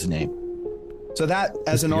Jesus's name. So that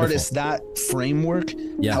as an artist, that framework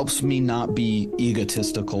helps me not be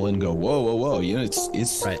egotistical and go, whoa. You know,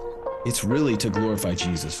 it's right. It's really to glorify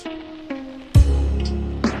Jesus.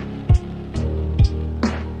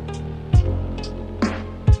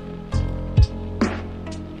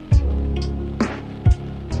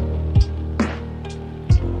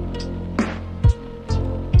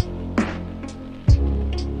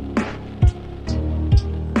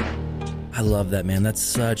 I love that, man. That's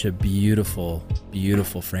such a beautiful,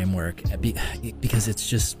 beautiful framework because it's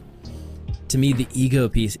just, to me, the ego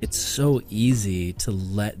piece, it's so easy to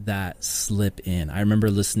let that slip in. I remember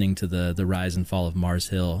listening to the Rise and Fall of Mars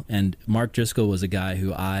Hill, and Mark Driscoll was a guy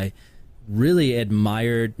who I really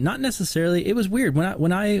admired. Not necessarily, it was weird.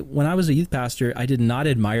 When I was a youth pastor, I did not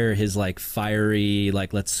admire his like fiery,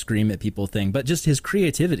 like let's scream at people thing, but just his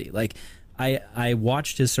creativity. Like I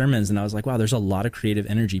watched his sermons and I was like, wow, there's a lot of creative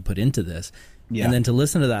energy put into this. Yeah. And then to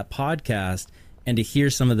listen to that podcast and to hear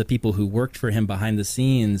some of the people who worked for him behind the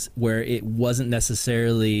scenes, where it wasn't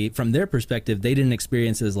necessarily, from their perspective, they didn't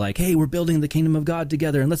experience it as like, hey, we're building the kingdom of God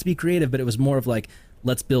together and let's be creative. But it was more of like,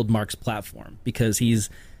 let's build Mark's platform, because he's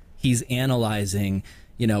analyzing,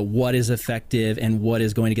 what is effective and what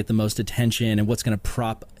is going to get the most attention and what's going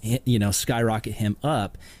to skyrocket him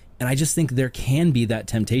up. And I just think there can be that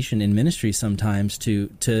temptation in ministry sometimes to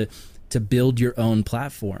build your own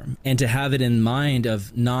platform, and to have it in mind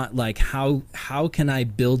of not like how can I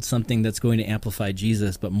build something that's going to amplify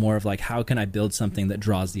Jesus, but more of like, how can I build something that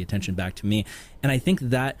draws the attention back to me? And I think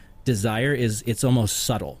that desire it's almost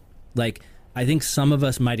subtle. Like, I think some of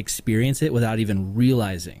us might experience it without even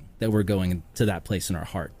realizing that we're going to that place in our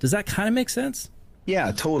heart. Does that kind of make sense?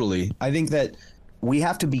 Yeah, totally. I think that we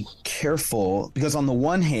have to be careful, because on the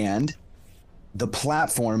one hand, the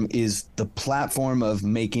platform is the platform of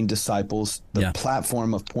making disciples, the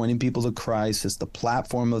platform of pointing people to Christ, it's the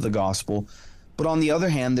platform of the gospel. But on the other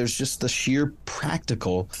hand, there's just the sheer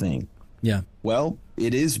practical thing. Yeah. Well,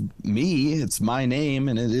 it is me, it's my name,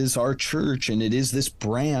 and it is our church, and it is this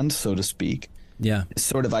brand, so to speak. Yeah.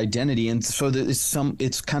 Sort of identity. And so that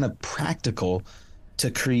it's kind of practical to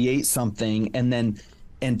create something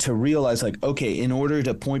and to realize, like, okay, in order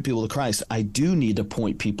to point people to Christ, I do need to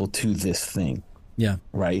point people to this thing. Yeah.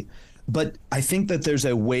 Right. But I think that there's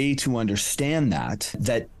a way to understand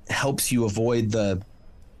that helps you avoid the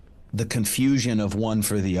confusion of one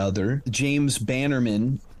for the other. James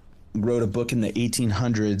Bannerman wrote a book in the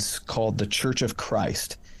 1800s called The Church of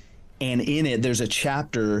Christ. And in it, there's a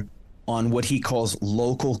chapter on what he calls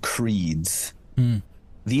local creeds.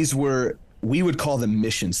 These were, we would call them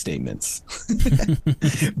mission statements.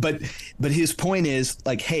 but his point is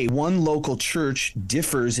like, hey, one local church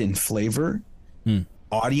differs in flavor,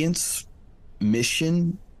 audience,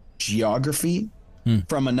 mission, geography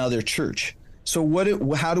from another church.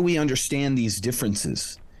 So how do we understand these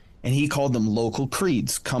differences? And he called them local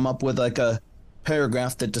creeds. Come up with like a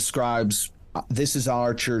paragraph that describes, this is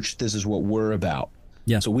our church, this is what we're about.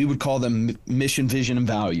 Yeah. So we would call them mission, vision, and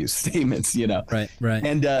values statements, Right.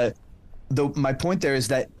 And my point there is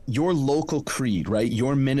that your local creed, right,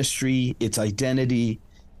 your ministry, its identity,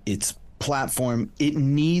 its platform, it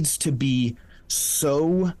needs to be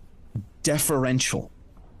so deferential,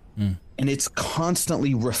 and it's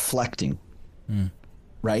constantly reflecting,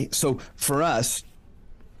 right? So for us,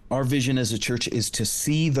 our vision as a church is to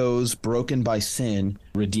see those broken by sin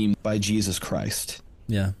redeemed by Jesus Christ.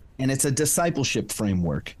 Yeah. And it's a discipleship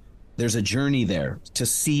framework. There's a journey there to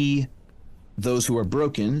see those who are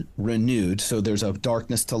broken renewed. So there's a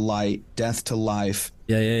darkness to light, death to life,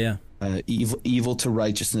 evil to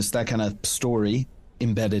righteousness, that kind of story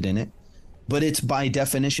embedded in it. But it's by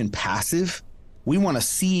definition passive. We want to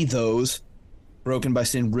see those broken by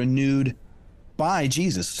sin renewed by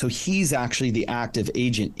Jesus. So he's actually the active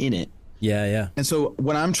agent in it. Yeah. And so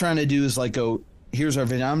what I'm trying to do is like go, here's our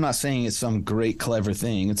vision. I'm not saying it's some great, clever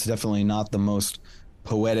thing. It's definitely not the most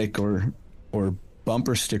poetic or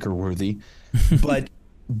bumper sticker worthy, but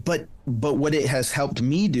what it has helped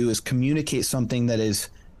me do is communicate something that is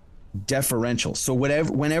deferential. So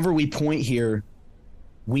whenever we point here,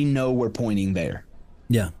 we know we're pointing there.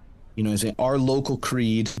 Yeah. Our local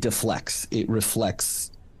creed deflects. It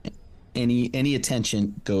reflects. Any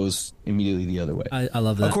attention goes immediately the other way. I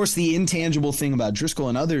love that. Of course, the intangible thing about Driscoll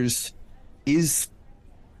and others is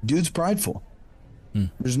dude's prideful.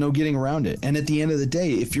 There's no getting around it. And at the end of the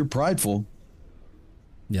day, if you're prideful,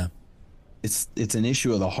 it's an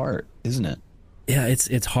issue of the heart, isn't it? Yeah,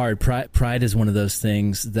 it's hard. Pride is one of those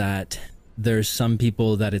things that there's some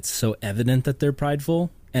people that it's so evident that they're prideful,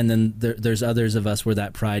 and then there's others of us where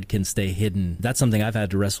that pride can stay hidden. That's something I've had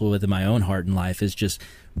to wrestle with in my own heart and life, is just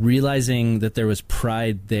realizing that there was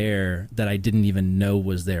pride there that I didn't even know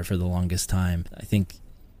was there for the longest time. I think,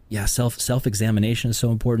 self-examination is so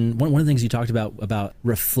important. One of the things you talked about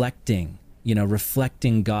reflecting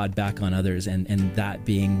God back on others, and that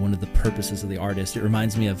being one of the purposes of the artist. It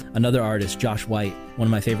reminds me of another artist, Josh White, one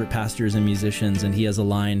of my favorite pastors and musicians, and he has a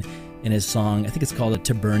line in his song, I think it's called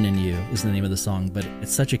 "To Burn in You" is the name of the song, but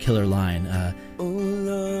it's such a killer line. Oh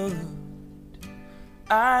Lord,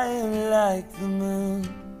 I am like the moon.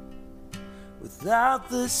 Without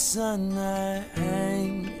the sun I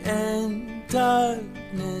hang in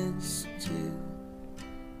darkness too.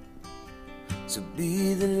 So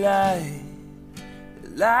be the light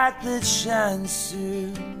that shines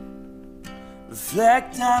through.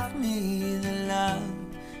 Reflect off me the love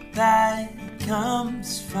that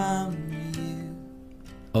comes from you.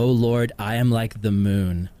 Oh Lord, I am like the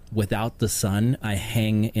moon. Without the sun, I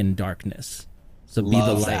hang in darkness. So be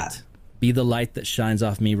the light. Be the light that shines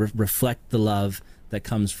off me. Reflect the love that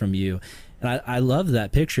comes from you. And I love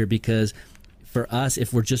that picture because for us,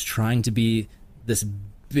 if we're just trying to be this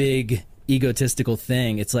big egotistical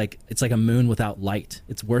thing, it's like a moon without light.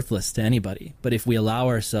 It's worthless to anybody. But if we allow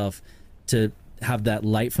ourselves to have that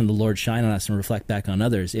light from the Lord shine on us and reflect back on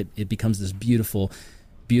others, it becomes this beautiful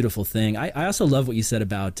thing. I also love what you said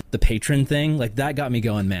about the patron thing. Like, that got me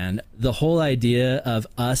going, man. The whole idea of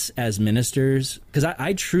us as ministers, because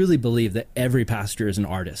I truly believe that every pastor is an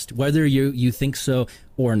artist, whether you think so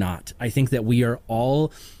or not. I think that we are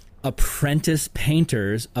all apprentice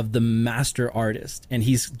painters of the master artist. And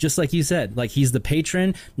he's just like you said, like, he's the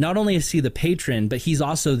patron. Not only is he the patron, but he's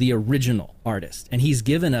also the original artist. And he's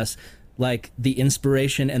given us like the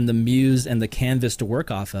inspiration and the muse and the canvas to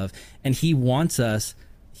work off of. And he wants us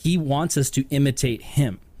to imitate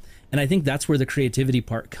him. And I think that's where the creativity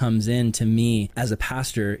part comes in to me as a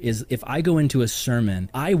pastor, is if I go into a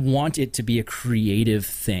sermon, I want it to be a creative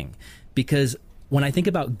thing. Because when I think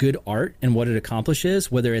about good art and what it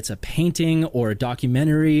accomplishes, whether it's a painting or a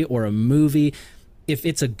documentary or a movie, if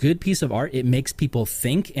it's a good piece of art, it makes people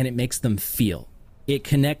think and it makes them feel. It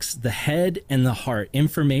connects the head and the heart,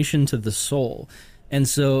 information to the soul. And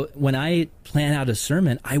so when I plan out a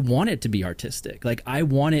sermon, I want it to be artistic. Like, I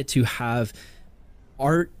want it to have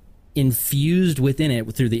art infused within it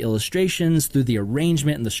through the illustrations, through the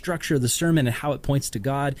arrangement and the structure of the sermon and how it points to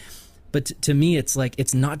God. But to me, it's like,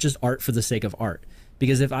 it's not just art for the sake of art.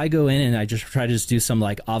 Because if I go in and I just try to just do some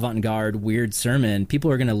like avant-garde weird sermon,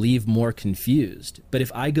 people are going to leave more confused. But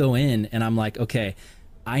if I go in and I'm like, okay,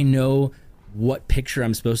 I know what picture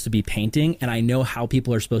I'm supposed to be painting, and I know how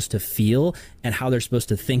people are supposed to feel and how they're supposed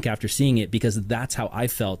to think after seeing it, because that's how I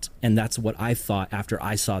felt and that's what I thought after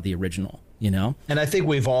I saw the original, you know? And I think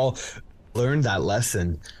we've all learned that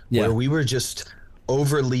lesson where we were just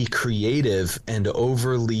overly creative and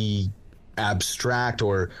overly abstract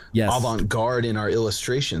or avant-garde in our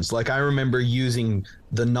illustrations. Like, I remember using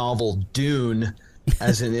the novel Dune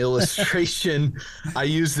as an illustration. I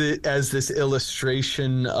used it as this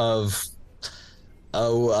illustration of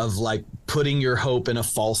like putting your hope in a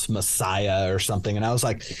false messiah or something. And I was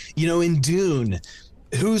like, in Dune,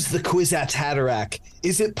 who's the Kwisatz Haderach?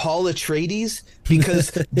 Is it Paul Atreides?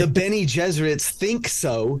 Because the Bene Gesserits think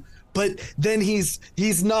so, but then he's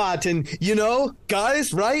not. And,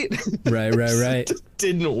 guys, right? Right.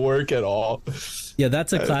 Didn't work at all. Yeah,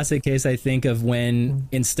 that's a classic case, I think, of when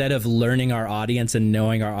instead of learning our audience and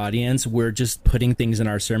knowing our audience, we're just putting things in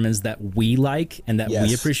our sermons that we like and that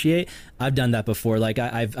we appreciate. I've done that before. Like,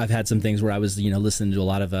 I've had some things where I was, listening to a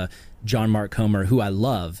lot of John Mark Comer, who I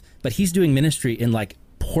love, but he's doing ministry in like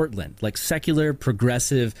Portland, like secular,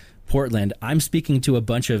 progressive Portland. I'm speaking to a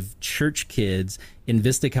bunch of church kids in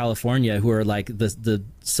Vista, California, who are like the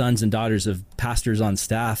sons and daughters of pastors on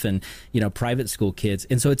staff and, private school kids.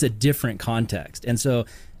 And so it's a different context. And so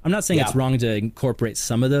I'm not saying it's wrong to incorporate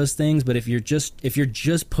some of those things, but if you're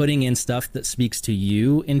just putting in stuff that speaks to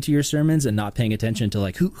you into your sermons and not paying attention to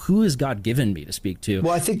like, who has God given me to speak to?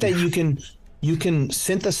 Well, I think that you can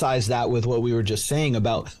synthesize that with what we were just saying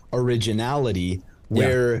about originality,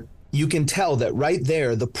 where you can tell that right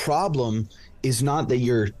there, the problem is not that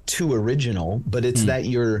you're too original, but it's that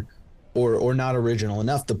you're or not original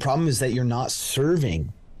enough. The problem is that you're not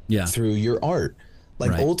serving through your art.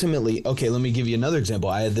 Like, ultimately, okay, let me give you another example.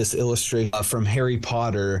 I had this illustration from Harry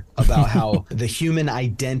Potter about how the human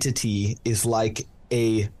identity is like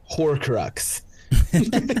a Horcrux.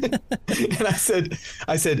 And I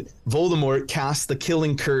said, Voldemort cast the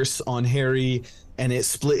killing curse on Harry, and it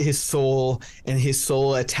split his soul, and his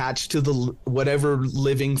soul attached to the whatever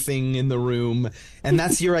living thing in the room. And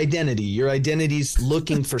that's your identity. Your identity's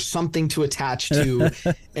looking for something to attach to.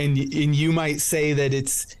 And you might say that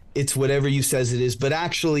it's whatever you says it is, but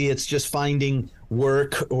actually it's just finding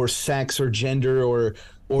work or sex or gender or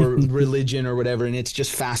religion or whatever. And it's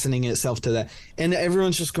just fastening itself to that. And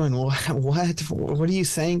everyone's just going, what are you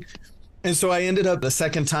saying? And so I ended up the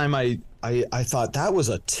second time I thought that was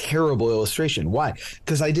a terrible illustration. Why?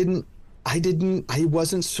 Because I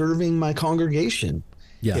wasn't serving my congregation.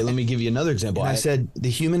 Yeah. Okay, let me give you another example. I said the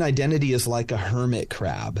human identity is like a hermit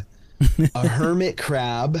crab. A hermit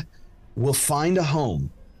crab will find a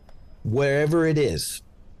home wherever it is.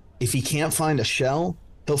 If he can't find a shell,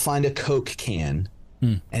 he'll find a Coke can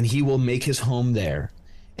and he will make his home there.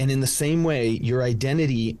 And in the same way, your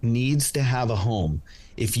identity needs to have a home.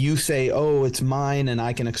 If you say, oh, it's mine and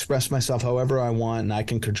I can express myself however I want and I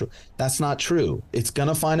can control, that's not true. It's going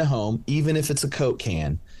to find a home, even if it's a Coke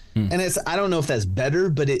can. And I don't know if that's better,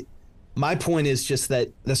 but my point is just that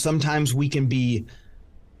sometimes we can be,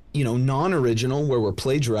 non-original where we're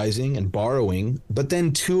plagiarizing and borrowing, but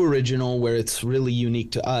then too original where it's really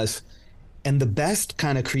unique to us. And the best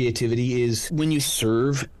kind of creativity is when you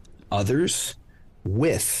serve others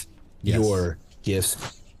with your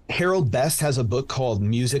gifts. Harold Best has a book called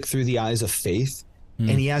Music Through the Eyes of Faith,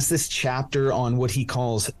 and he has this chapter on what he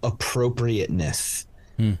calls appropriateness.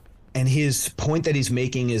 And his point that he's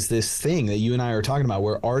making is this thing that you and I are talking about,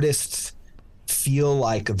 where artists feel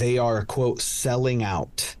like they are, quote, selling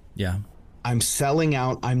out. Yeah. I'm selling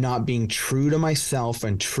out. I'm not being true to myself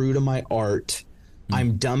and true to my art.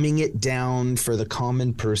 I'm dumbing it down for the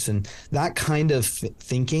common person. That kind of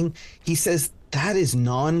thinking, he says, that is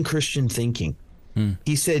non-Christian thinking.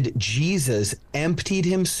 He said Jesus emptied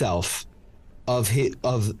himself of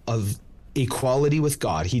equality with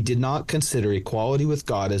God. He did not consider equality with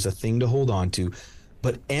God as a thing to hold on to,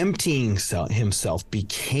 but emptying himself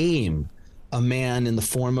became a man in the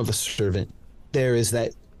form of a servant. There is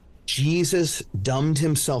that Jesus dumbed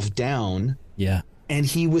himself down. Yeah. And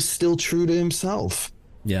he was still true to himself.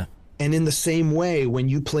 Yeah. And in the same way, when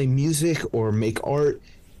you play music or make art,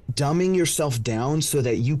 dumbing yourself down so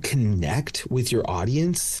that you connect with your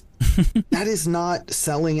audience, that is not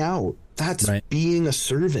selling out. That's being a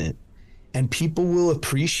servant. And people will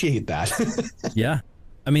appreciate that. Yeah.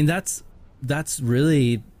 I mean, that's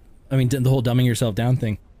really, I mean, the whole dumbing yourself down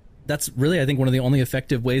thing, that's really, I think, one of the only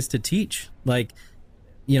effective ways to teach. Like,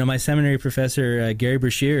 you know, my seminary professor, Gary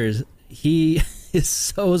Brashears, he is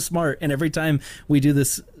so smart. And every time we do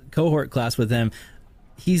this cohort class with him,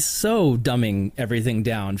 he's so dumbing everything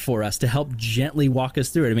down for us to help gently walk us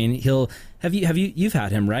through it. I mean, you've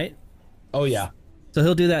had him, right? Oh, yeah. So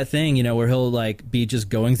he'll do that thing, you know, where he'll like be just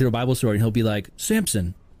going through a Bible story and he'll be like,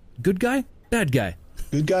 Samson, good guy, bad guy.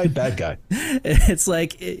 Good guy, bad guy. It's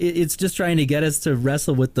like, it's just trying to get us to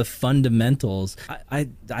wrestle with the fundamentals.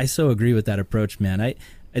 I so agree with that approach, man. I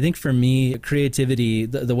think for me, creativity,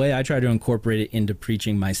 the way I try to incorporate it into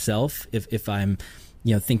preaching myself, if I'm,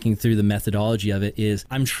 you know, thinking through the methodology of it, is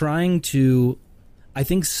I'm trying to, I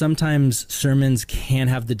think sometimes sermons can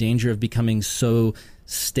have the danger of becoming so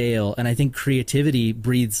stale. And I think creativity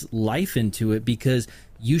breathes life into it, because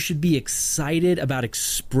you should be excited about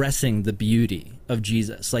expressing the beauty of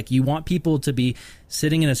Jesus. Like, you want people to be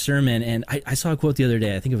sitting in a sermon, and I saw a quote the other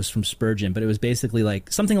day, I think it was from Spurgeon, but it was basically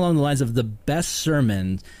like something along the lines of, the best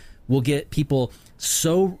sermons will get people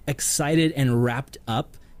so excited and wrapped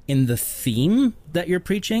up in the theme that you're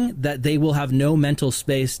preaching that they will have no mental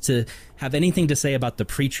space to have anything to say about the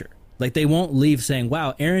preacher. Like, they won't leave saying,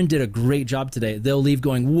 wow, Aaron did a great job today. They'll leave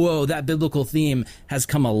going, whoa, that biblical theme has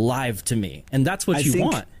come alive to me. And that's what you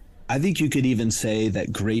want. I think you could even say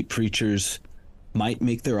that great preachers might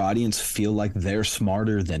make their audience feel like they're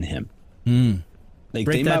smarter than him. Like,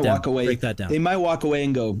 they might walk away. Break that down. They might walk away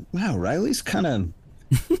and go, wow, Riley's kind of,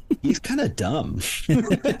 he's kind of dumb.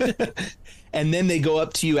 And then they go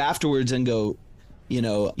up to you afterwards and go, you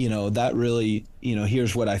know, that really,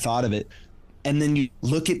 here's what I thought of it. And then you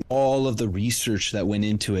look at all of the research that went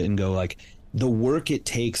into it and go, like, the work it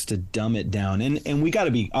takes to dumb it down. And we got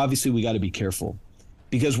to be careful,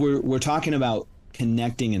 because we're talking about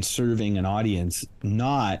connecting and serving an audience,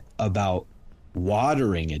 not about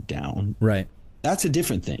watering it down. Right. That's a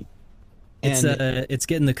different thing. It's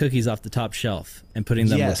getting the cookies off the top shelf and putting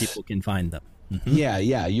them where people can find them. Mm-hmm.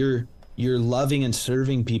 Yeah. You're loving and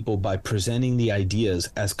serving people by presenting the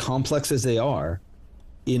ideas, as complex as they are,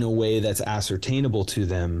 in a way that's ascertainable to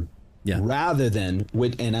them, rather than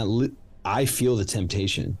I feel the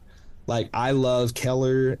temptation. Like, I love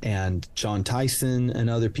Keller and John Tyson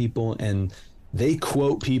and other people, and they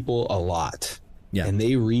quote people a lot, and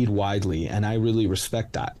they read widely, and I really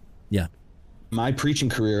respect that. Yeah. My preaching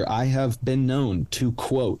career, I have been known to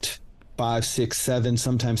quote 5, 6, 7,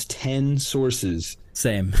 sometimes 10 sources.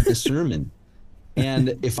 Same. The sermon.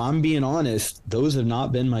 And if I'm being honest, those have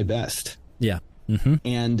not been my best. Yeah. Mm-hmm.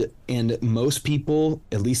 And most people,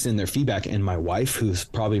 at least in their feedback, and my wife, who's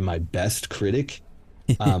probably my best critic,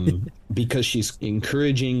 because she's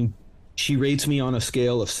encouraging, she rates me on a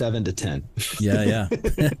scale of 7 to 10. Yeah.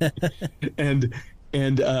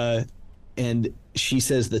 and she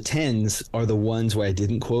says the 10s are the ones where I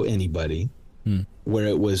didn't quote anybody, where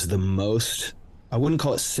it was the most, I wouldn't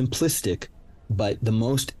call it simplistic, but the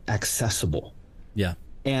most accessible. Yeah.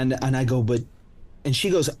 And I go, and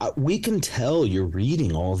she goes, we can tell you're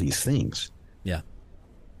reading all these things. Yeah.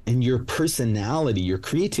 And your personality, your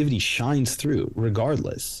creativity shines through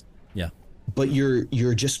regardless. Yeah. But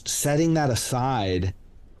you're just setting that aside,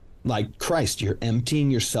 like Christ, you're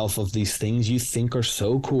emptying yourself of these things you think are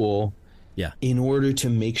so cool. Yeah. In order to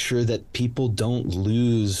make sure that people don't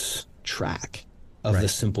lose track of the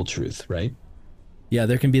simple truth, right? Yeah,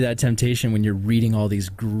 there can be that temptation when you're reading all these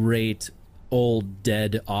great old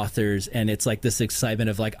dead authors, and it's like this excitement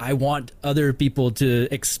of like, I want other people to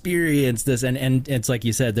experience this, and it's like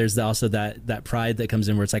you said, there's also that pride that comes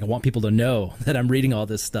in where it's like, I want people to know that I'm reading all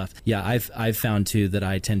this stuff. Yeah, I've found too that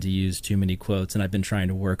I tend to use too many quotes, and I've been trying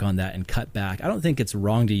to work on that and cut back. I don't think it's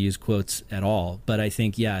wrong to use quotes at all, but I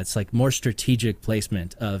think, yeah, it's like more strategic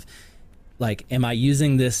placement of like, am I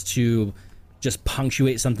using this to just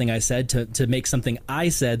punctuate something I said, to make something I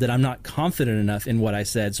said that I'm not confident enough in what I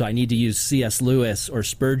said, so I need to use C.S. Lewis or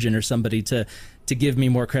Spurgeon or somebody to give me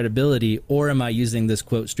more credibility? Or am I using this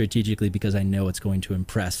quote strategically because I know it's going to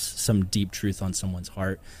impress some deep truth on someone's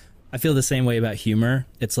heart? I feel the same way about humor.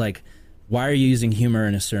 It's like, why are you using humor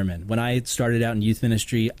in a sermon? When I started out in youth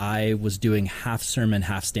ministry, I was doing half sermon,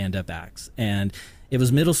 half stand-up acts, and it was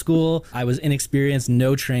middle school. I was inexperienced,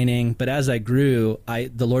 no training. But as I grew,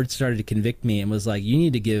 the Lord started to convict me and was like, you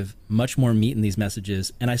need to give much more meat in these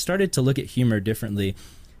messages. And I started to look at humor differently,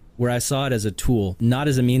 where I saw it as a tool, not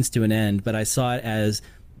as a means to an end, but I saw it as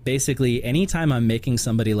basically anytime I'm making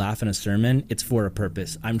somebody laugh in a sermon, it's for a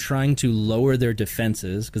purpose. I'm trying to lower their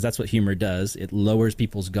defenses, because that's what humor does. It lowers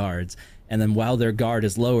people's guards. And then while their guard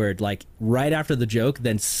is lowered, like right after the joke,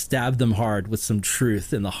 then stab them hard with some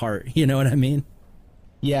truth in the heart. You know what I mean?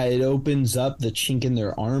 Yeah, it opens up the chink in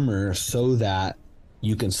their armor so that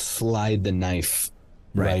you can slide the knife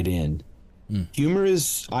right in. Humor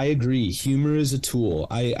is, I agree, humor is a tool.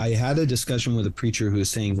 I had a discussion with a preacher who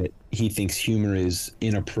was saying that he thinks humor is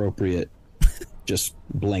inappropriate, just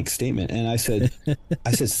blank statement. And I said,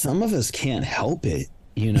 some of us can't help it.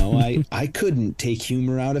 You know, I couldn't take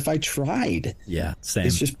humor out if I tried. Yeah, same.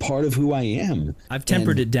 It's just part of who I am. I've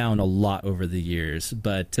tempered it down a lot over the years,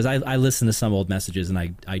 but because I listen to some old messages and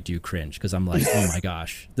I do cringe because I'm like, oh my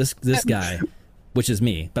gosh, this guy, which is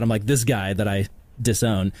me, but I'm like, this guy that I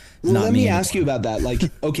disown is not Let me me ask you anymore. about that. Like,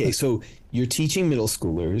 okay, so you're teaching middle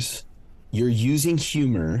schoolers, you're using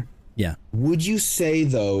humor. Yeah. Would you say,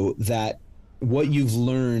 though, that what you've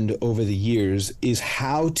learned over the years is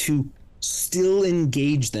how to still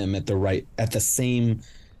engage them at the same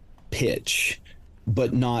pitch,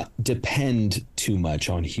 but not depend too much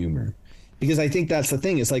on humor? Because I think that's the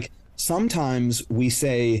thing. It's like sometimes we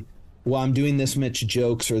say, well, I'm doing this much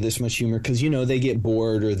jokes or this much humor because, you know, they get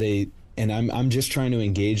bored and I'm just trying to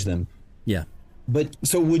engage them. Yeah. But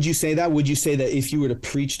so would you say that if you were to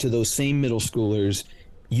preach to those same middle schoolers,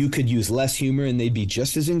 you could use less humor and they'd be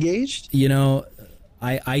just as engaged? You know,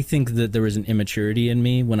 I think that there was an immaturity in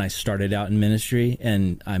me when I started out in ministry,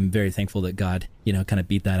 and I'm very thankful that God, you know, kind of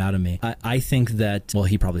beat that out of me. I think that, well,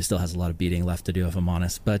 he probably still has a lot of beating left to do, if I'm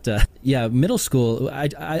honest. But yeah, middle school,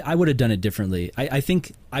 I would have done it differently. I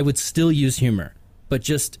think I would still use humor, but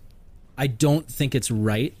just I don't think it's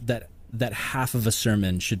right that half of a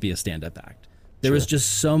sermon should be a stand-up act. There was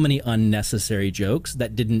just so many unnecessary jokes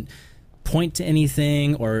that didn't point to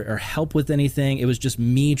anything or help with anything. It was just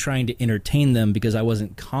me trying to entertain them because I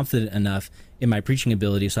wasn't confident enough in my preaching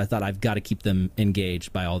ability. So I thought I've got to keep them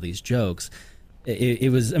engaged by all these jokes.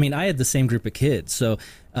 It was, I mean, I had the same group of kids. So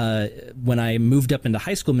when I moved up into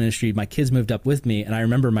high school ministry, my kids moved up with me. And I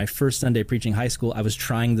remember my first Sunday preaching high school, I was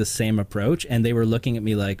trying the same approach and they were looking at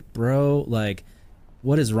me like, bro, like,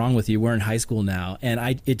 what is wrong with you? We're in high school now.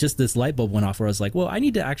 And this light bulb went off where I was like, well, I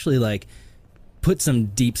need to actually like put some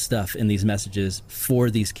deep stuff in these messages for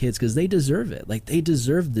these kids because they deserve it. Like, they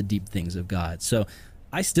deserve the deep things of God. So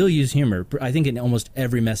I still use humor. I think in almost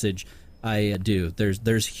every message I do,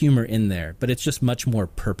 there's humor in there, but it's just much more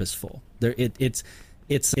purposeful. It's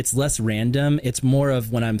less random. It's more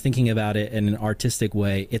of, when I'm thinking about it in an artistic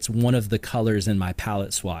way, it's one of the colors in my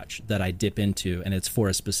palette swatch that I dip into, and it's for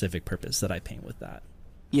a specific purpose that I paint with that.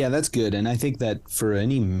 Yeah, that's good. And I think that for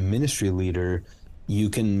any ministry leader, you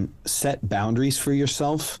can set boundaries for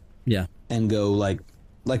yourself. Yeah. And go like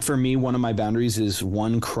for me, one of my boundaries is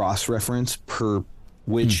one cross-reference per,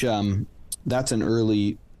 which that's an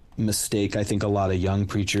early mistake I think a lot of young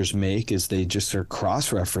preachers make, is they just are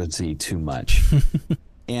cross-referencing too much.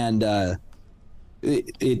 And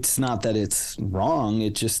it's not that it's wrong,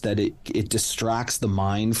 it's just that it distracts the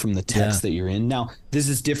mind from the text that you're in. Now, this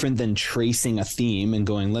is different than tracing a theme and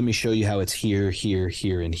going, let me show you how it's here, here,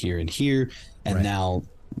 here, and here, and here. And now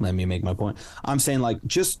let me make my point. I'm saying, like,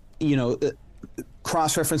 just, you know,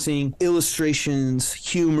 cross-referencing, illustrations,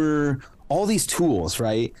 humor, all these tools,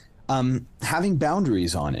 right? Having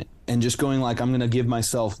boundaries on it and just going like, I'm going to give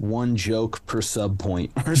myself one joke per sub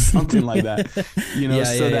point or something like that, you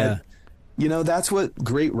know, you know, that's what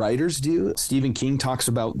great writers do. Stephen King talks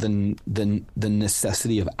about the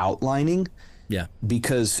necessity of outlining. Yeah.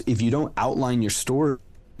 Because if you don't outline your story,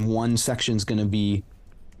 one section's going to be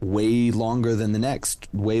way longer than the next,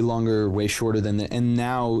 way longer, way shorter than and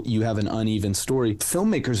now you have an uneven story.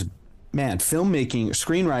 Filmmakers, man,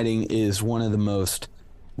 screenwriting is one of the most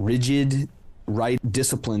rigid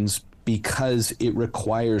disciplines because it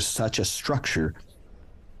requires such a structure.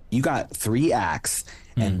 You got 3 acts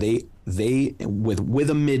and they with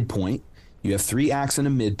a midpoint. You have 3 acts and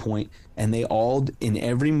a midpoint, and they all, in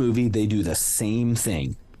every movie, they do the same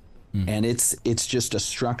thing. And it's just a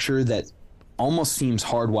structure that almost seems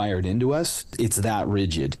hardwired into us. It's that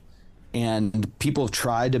rigid. And people have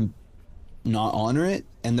tried to not honor it,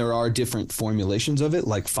 and there are different formulations of it,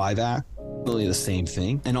 like 5 act, really the same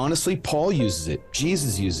thing. And honestly, Paul uses it,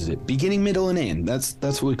 Jesus uses it, beginning, middle, and end. That's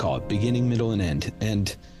what we call it, beginning, middle, and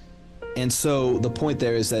end. And so the point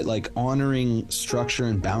there is that, like, honoring structure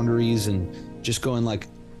and boundaries and just going, like,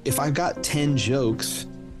 if I got 10 jokes,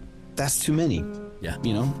 that's too many. Yeah.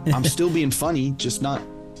 You know, I'm still being funny, just not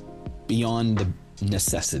beyond the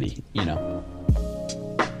necessity, you know.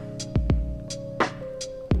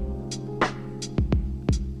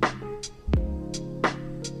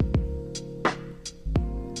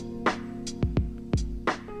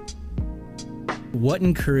 What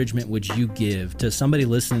encouragement would you give to somebody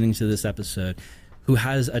listening to this episode who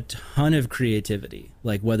has a ton of creativity,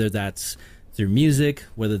 like whether that's through music,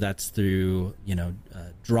 whether that's through,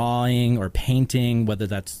 drawing or painting, whether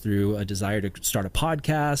that's through a desire to start a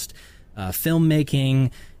podcast,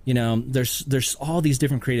 filmmaking, there's all these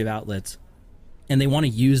different creative outlets, and they want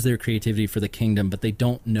to use their creativity for the kingdom, but they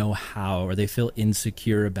don't know how, or they feel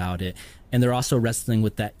insecure about it. And they're also wrestling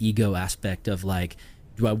with that ego aspect of, like,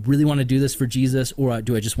 do I really want to do this for Jesus, or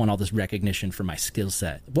do I just want all this recognition for my skill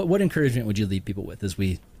set? What encouragement would you leave people with as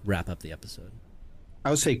we wrap up the episode? I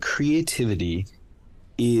would say creativity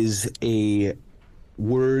is a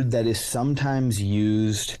word that is sometimes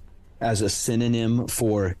used as a synonym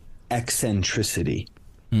for eccentricity.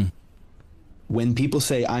 When people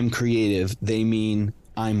say I'm creative, they mean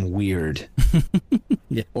I'm weird,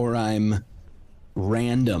 yeah, or I'm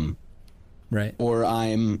random, right, or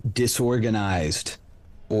I'm disorganized,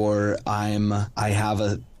 or I have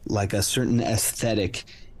a certain aesthetic.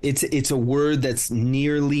 It's a word that's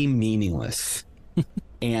nearly meaningless.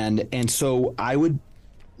 And so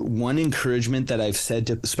one encouragement that I've said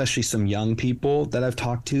to especially some young people that I've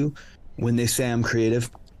talked to, when they say I'm creative,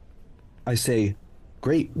 I say,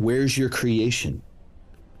 great, where's your creation?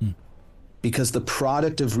 Because the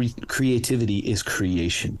product of creativity is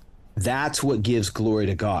creation. That's what gives glory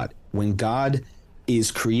to God. When God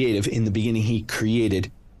is creative, in the beginning he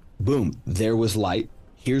created, boom, there was light.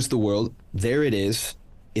 Here's the world. There it is.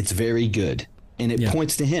 It's very good. And it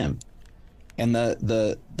points to him. And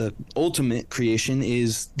the ultimate creation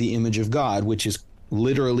is the image of God, which is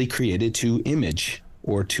literally created to image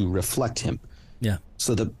or to reflect him. Yeah.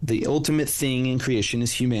 So the ultimate thing in creation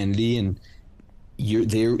is humanity, and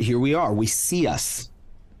here we are. We see us.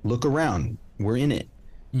 Look around. We're in it.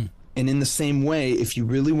 And in the same way, if you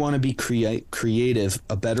really want to be creative,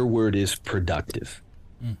 a better word is productive.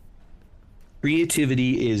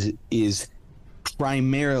 Creativity is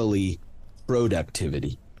primarily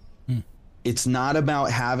productivity. It's not about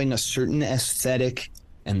having a certain aesthetic,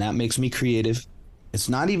 and that makes me creative. It's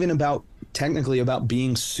not even technically about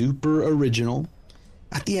being super original.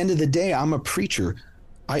 At the end of the day, I'm a preacher.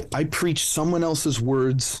 I preach someone else's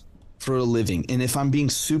words for a living. And if I'm being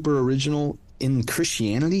super original in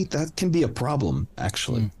Christianity, that can be a problem,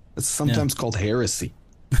 actually. It's sometimes called heresy.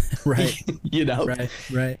 Right.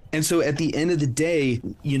 Right. And so at the end of the day,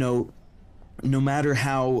 no matter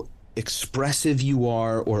how expressive you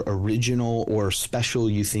are or original or special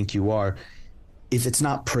you think you are, if it's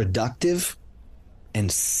not productive and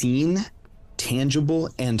seen, tangible,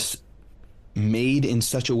 and made in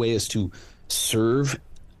such a way as to serve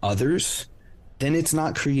others, then it's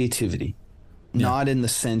not creativity. Not in the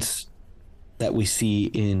sense that we see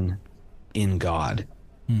in God.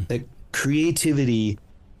 That creativity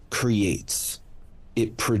creates,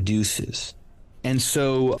 it produces. And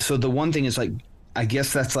so the one thing is, like, I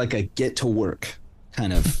guess that's like a get to work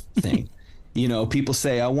kind of thing. People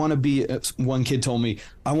say, one kid told me,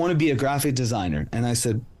 I want to be a graphic designer. And I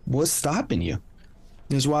said, what's stopping you?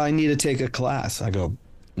 Here's why I need to take a class. I go,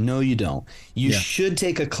 no, you don't. You should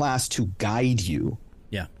take a class to guide you,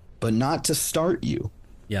 but not to start you.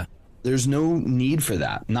 Yeah. There's no need for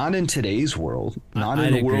that. Not in today's world, not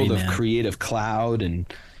in the world of Creative Cloud and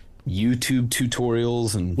YouTube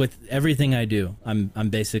tutorials. And with everything I do, I'm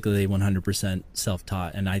basically 100%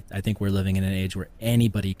 self-taught, and I think we're living in an age where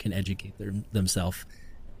anybody can educate themselves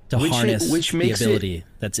to harness the ability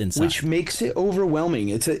that's inside, which makes it overwhelming.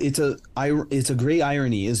 It's a great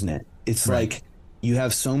irony, isn't it? It's like You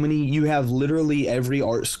have literally every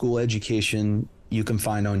art school education you can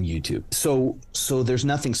find on YouTube. So there's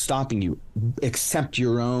nothing stopping you except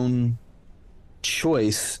your own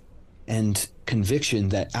choice and conviction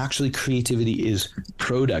that actually creativity is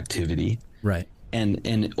productivity. Right.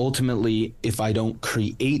 And ultimately, if I don't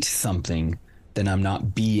create something, then I'm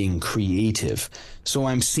not being creative. So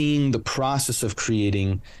I'm seeing the process of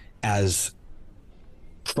creating as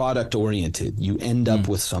product oriented. You end up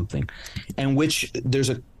with something, and which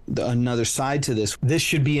there's another side to this. This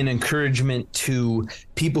should be an encouragement to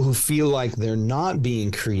people who feel like they're not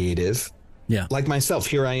being creative. Yeah. Like myself,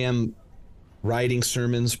 here I am writing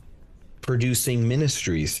sermons, producing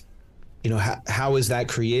ministries. How is that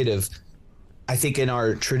creative? I think in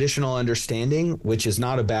our traditional understanding, which is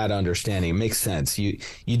not a bad understanding, it makes sense. You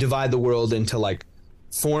divide the world into like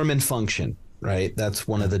form and function, right? That's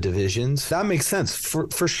one of the divisions. That makes sense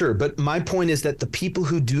for sure. But my point is that the people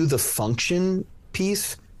who do the function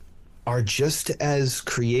piece are just as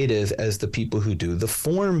creative as the people who do the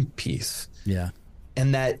form piece. Yeah.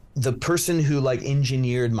 And that the person who like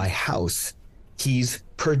engineered my house, he's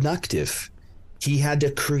productive. He had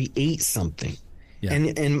to create something. Yeah.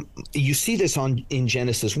 And you see this in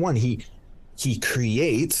Genesis 1. He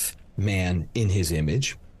creates man in his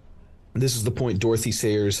image. This is the point Dorothy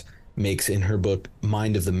Sayers makes in her book,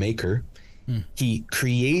 Mind of the Maker. He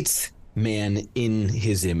creates man in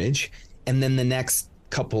his image. And then the next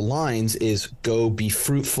couple lines is go be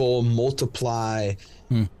fruitful, multiply,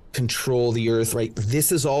 control the earth, right?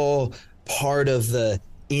 This is all part of the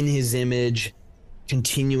in his image,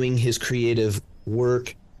 continuing his creative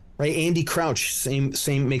work. Right, Andy Crouch, same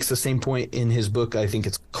makes the same point in his book. I think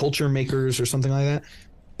it's Culture Makers or something like that.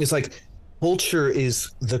 It's like culture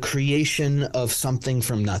is the creation of something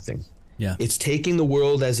from nothing. Yeah, it's taking the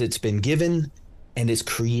world as it's been given, and it's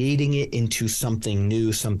creating it into something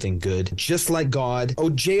new, something good, just like God.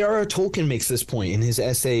 Oh, J.R.R. Tolkien makes this point in his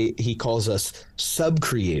essay. He calls us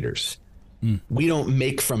sub-creators. We don't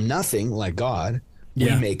make from nothing like God.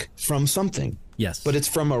 Yeah. We make from something. Yes, but it's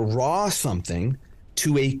from a raw something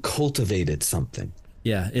to a cultivated something.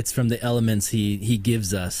 Yeah, it's from the elements he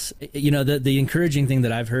gives us. The encouraging thing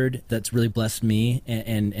that I've heard that's really blessed me,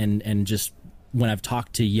 and just when I've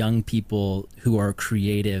talked to young people who are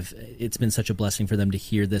creative, it's been such a blessing for them to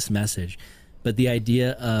hear this message. But the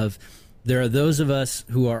idea of there are those of us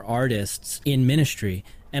who are artists in ministry.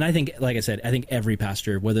 And I think, like I said, I think every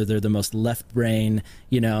pastor, whether they're the most left brain,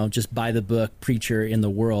 just by the book preacher in the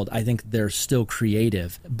world, I think they're still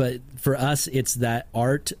creative. But for us, it's that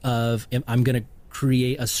art of I'm going to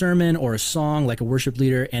create a sermon or a song like a worship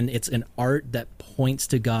leader, and it's an art that points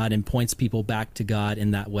to God and points people back to God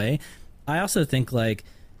in that way. I also think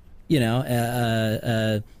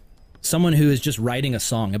someone who is just writing a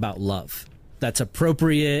song about love that's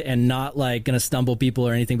appropriate and not like going to stumble people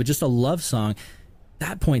or anything, but just a love song.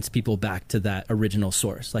 That points people back to that original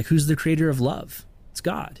source. Like, who's the creator of love? It's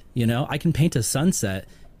God. I can paint a sunset.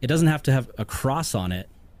 It doesn't have to have a cross on it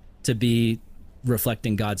to be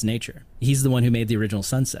reflecting God's nature. He's the one who made the original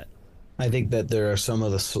sunset. I think that there are some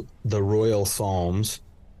of the royal psalms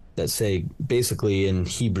that say, basically in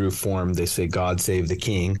Hebrew form, they say God save the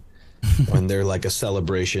king, when they're like a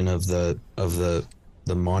celebration of the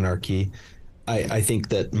monarchy. I think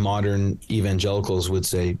that modern evangelicals would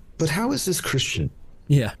say, but how is this Christian?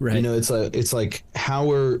 Yeah, right. It's like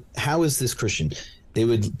how is this Christian? They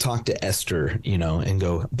would talk to Esther, and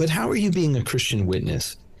go, but how are you being a Christian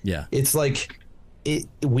witness? Yeah. It's like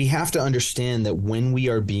we have to understand that when we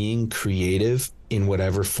are being creative in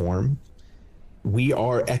whatever form, we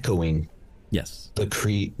are echoing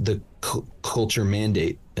the culture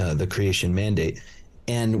mandate, the creation mandate.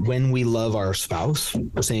 And when we love our spouse,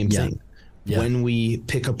 same thing. Yeah. When we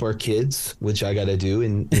pick up our kids, which I got to do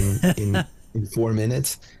in 4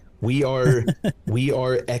 minutes, we are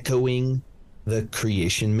echoing the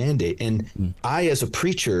creation mandate. And I, as a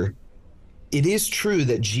preacher, it is true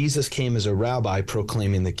that Jesus came as a rabbi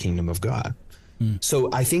proclaiming the kingdom of God. So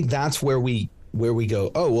I think that's where we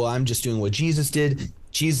go, oh, well, I'm just doing what Jesus did.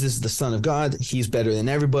 Jesus is the Son of God. He's better than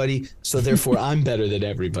everybody. So therefore, I'm better than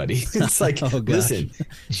everybody. It's like, listen,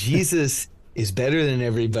 Jesus is better than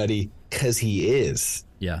everybody because he is.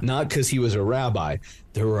 Yeah. Not because he was a rabbi.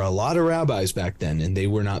 There were a lot of rabbis back then, and they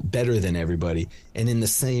were not better than everybody. And in the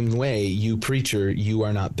same way, you preacher, you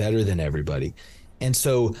are not better than everybody. And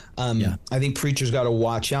so I think preachers got to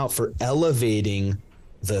watch out for elevating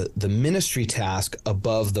the ministry task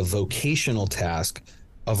above the vocational task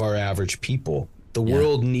of our average people. The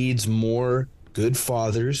world needs more good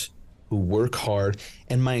fathers who work hard.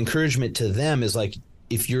 And my encouragement to them is like,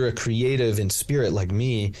 if you're a creative in spirit like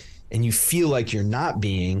me, and you feel like you're not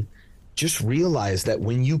being, just realize that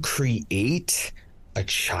when you create a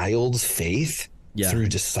child's faith through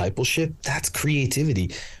discipleship, that's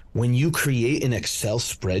creativity. When you create an Excel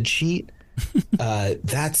spreadsheet,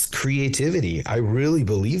 that's creativity. I really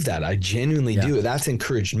believe that. I genuinely do. That's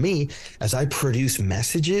encouraged me as I produce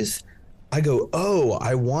messages. I go, oh,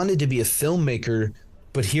 I wanted to be a filmmaker,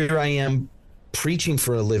 but here I am preaching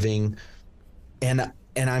for a living, and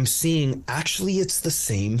I'm seeing actually it's the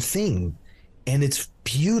same thing, and it's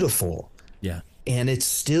beautiful. Yeah. And it's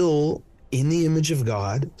still in the image of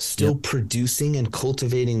God, still producing and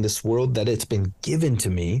cultivating this world that it's been given to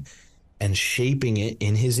me, and shaping it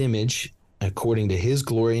in his image according to his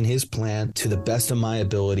glory and his plan to the best of my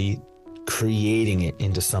ability, creating it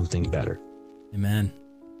into something better. Amen.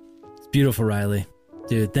 It's beautiful, Riley.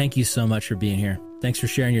 Dude, thank you so much for being here. Thanks for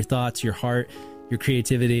sharing your thoughts, your heart, your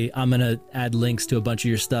creativity. I'm going to add links to a bunch of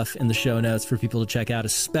your stuff in the show notes for people to check out,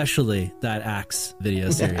 especially that Acts video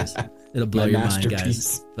series. It'll blow your mind,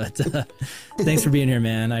 guys. But thanks for being here,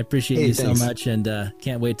 man. I appreciate you so much, and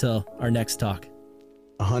can't wait till our next talk.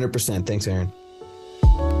 100%. Thanks, Aaron.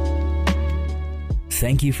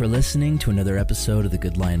 Thank you for listening to another episode of the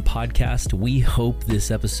Good Lion Podcast. We hope this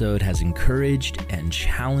episode has encouraged and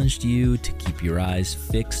challenged you to keep your eyes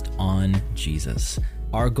fixed on Jesus.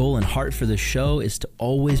 Our goal and heart for the show is to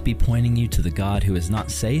always be pointing you to the God who is not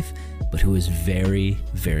safe, but who is very,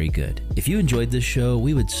 very good. If you enjoyed this show,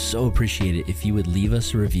 we would so appreciate it if you would leave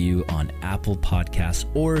us a review on Apple Podcasts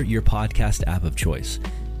or your podcast app of choice.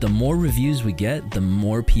 The more reviews we get, the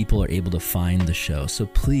more people are able to find the show. So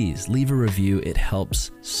please leave a review. It helps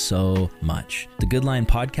so much. The Good Lion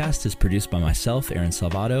Podcast is produced by myself, Aaron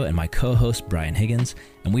Salvato, and my co-host, Brian Higgins,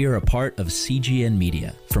 and we are a part of CGN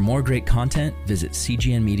Media. For more great content, visit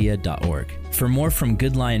cgnmedia.org. For more from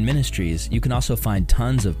Good Lion Ministries, you can also find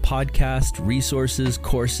tons of podcasts, resources,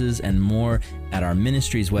 courses, and more at our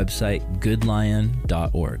ministries website,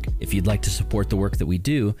 goodlion.org. If you'd like to support the work that we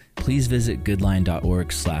do, please visit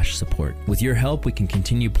goodlion.org/support. With your help, we can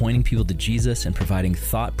continue pointing people to Jesus and providing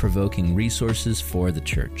thought-provoking resources for the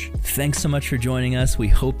church. Thanks so much for joining us. We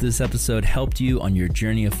hope this episode helped you on your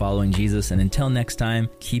journey of following Jesus. And until next time,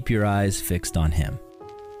 keep your eyes fixed on him.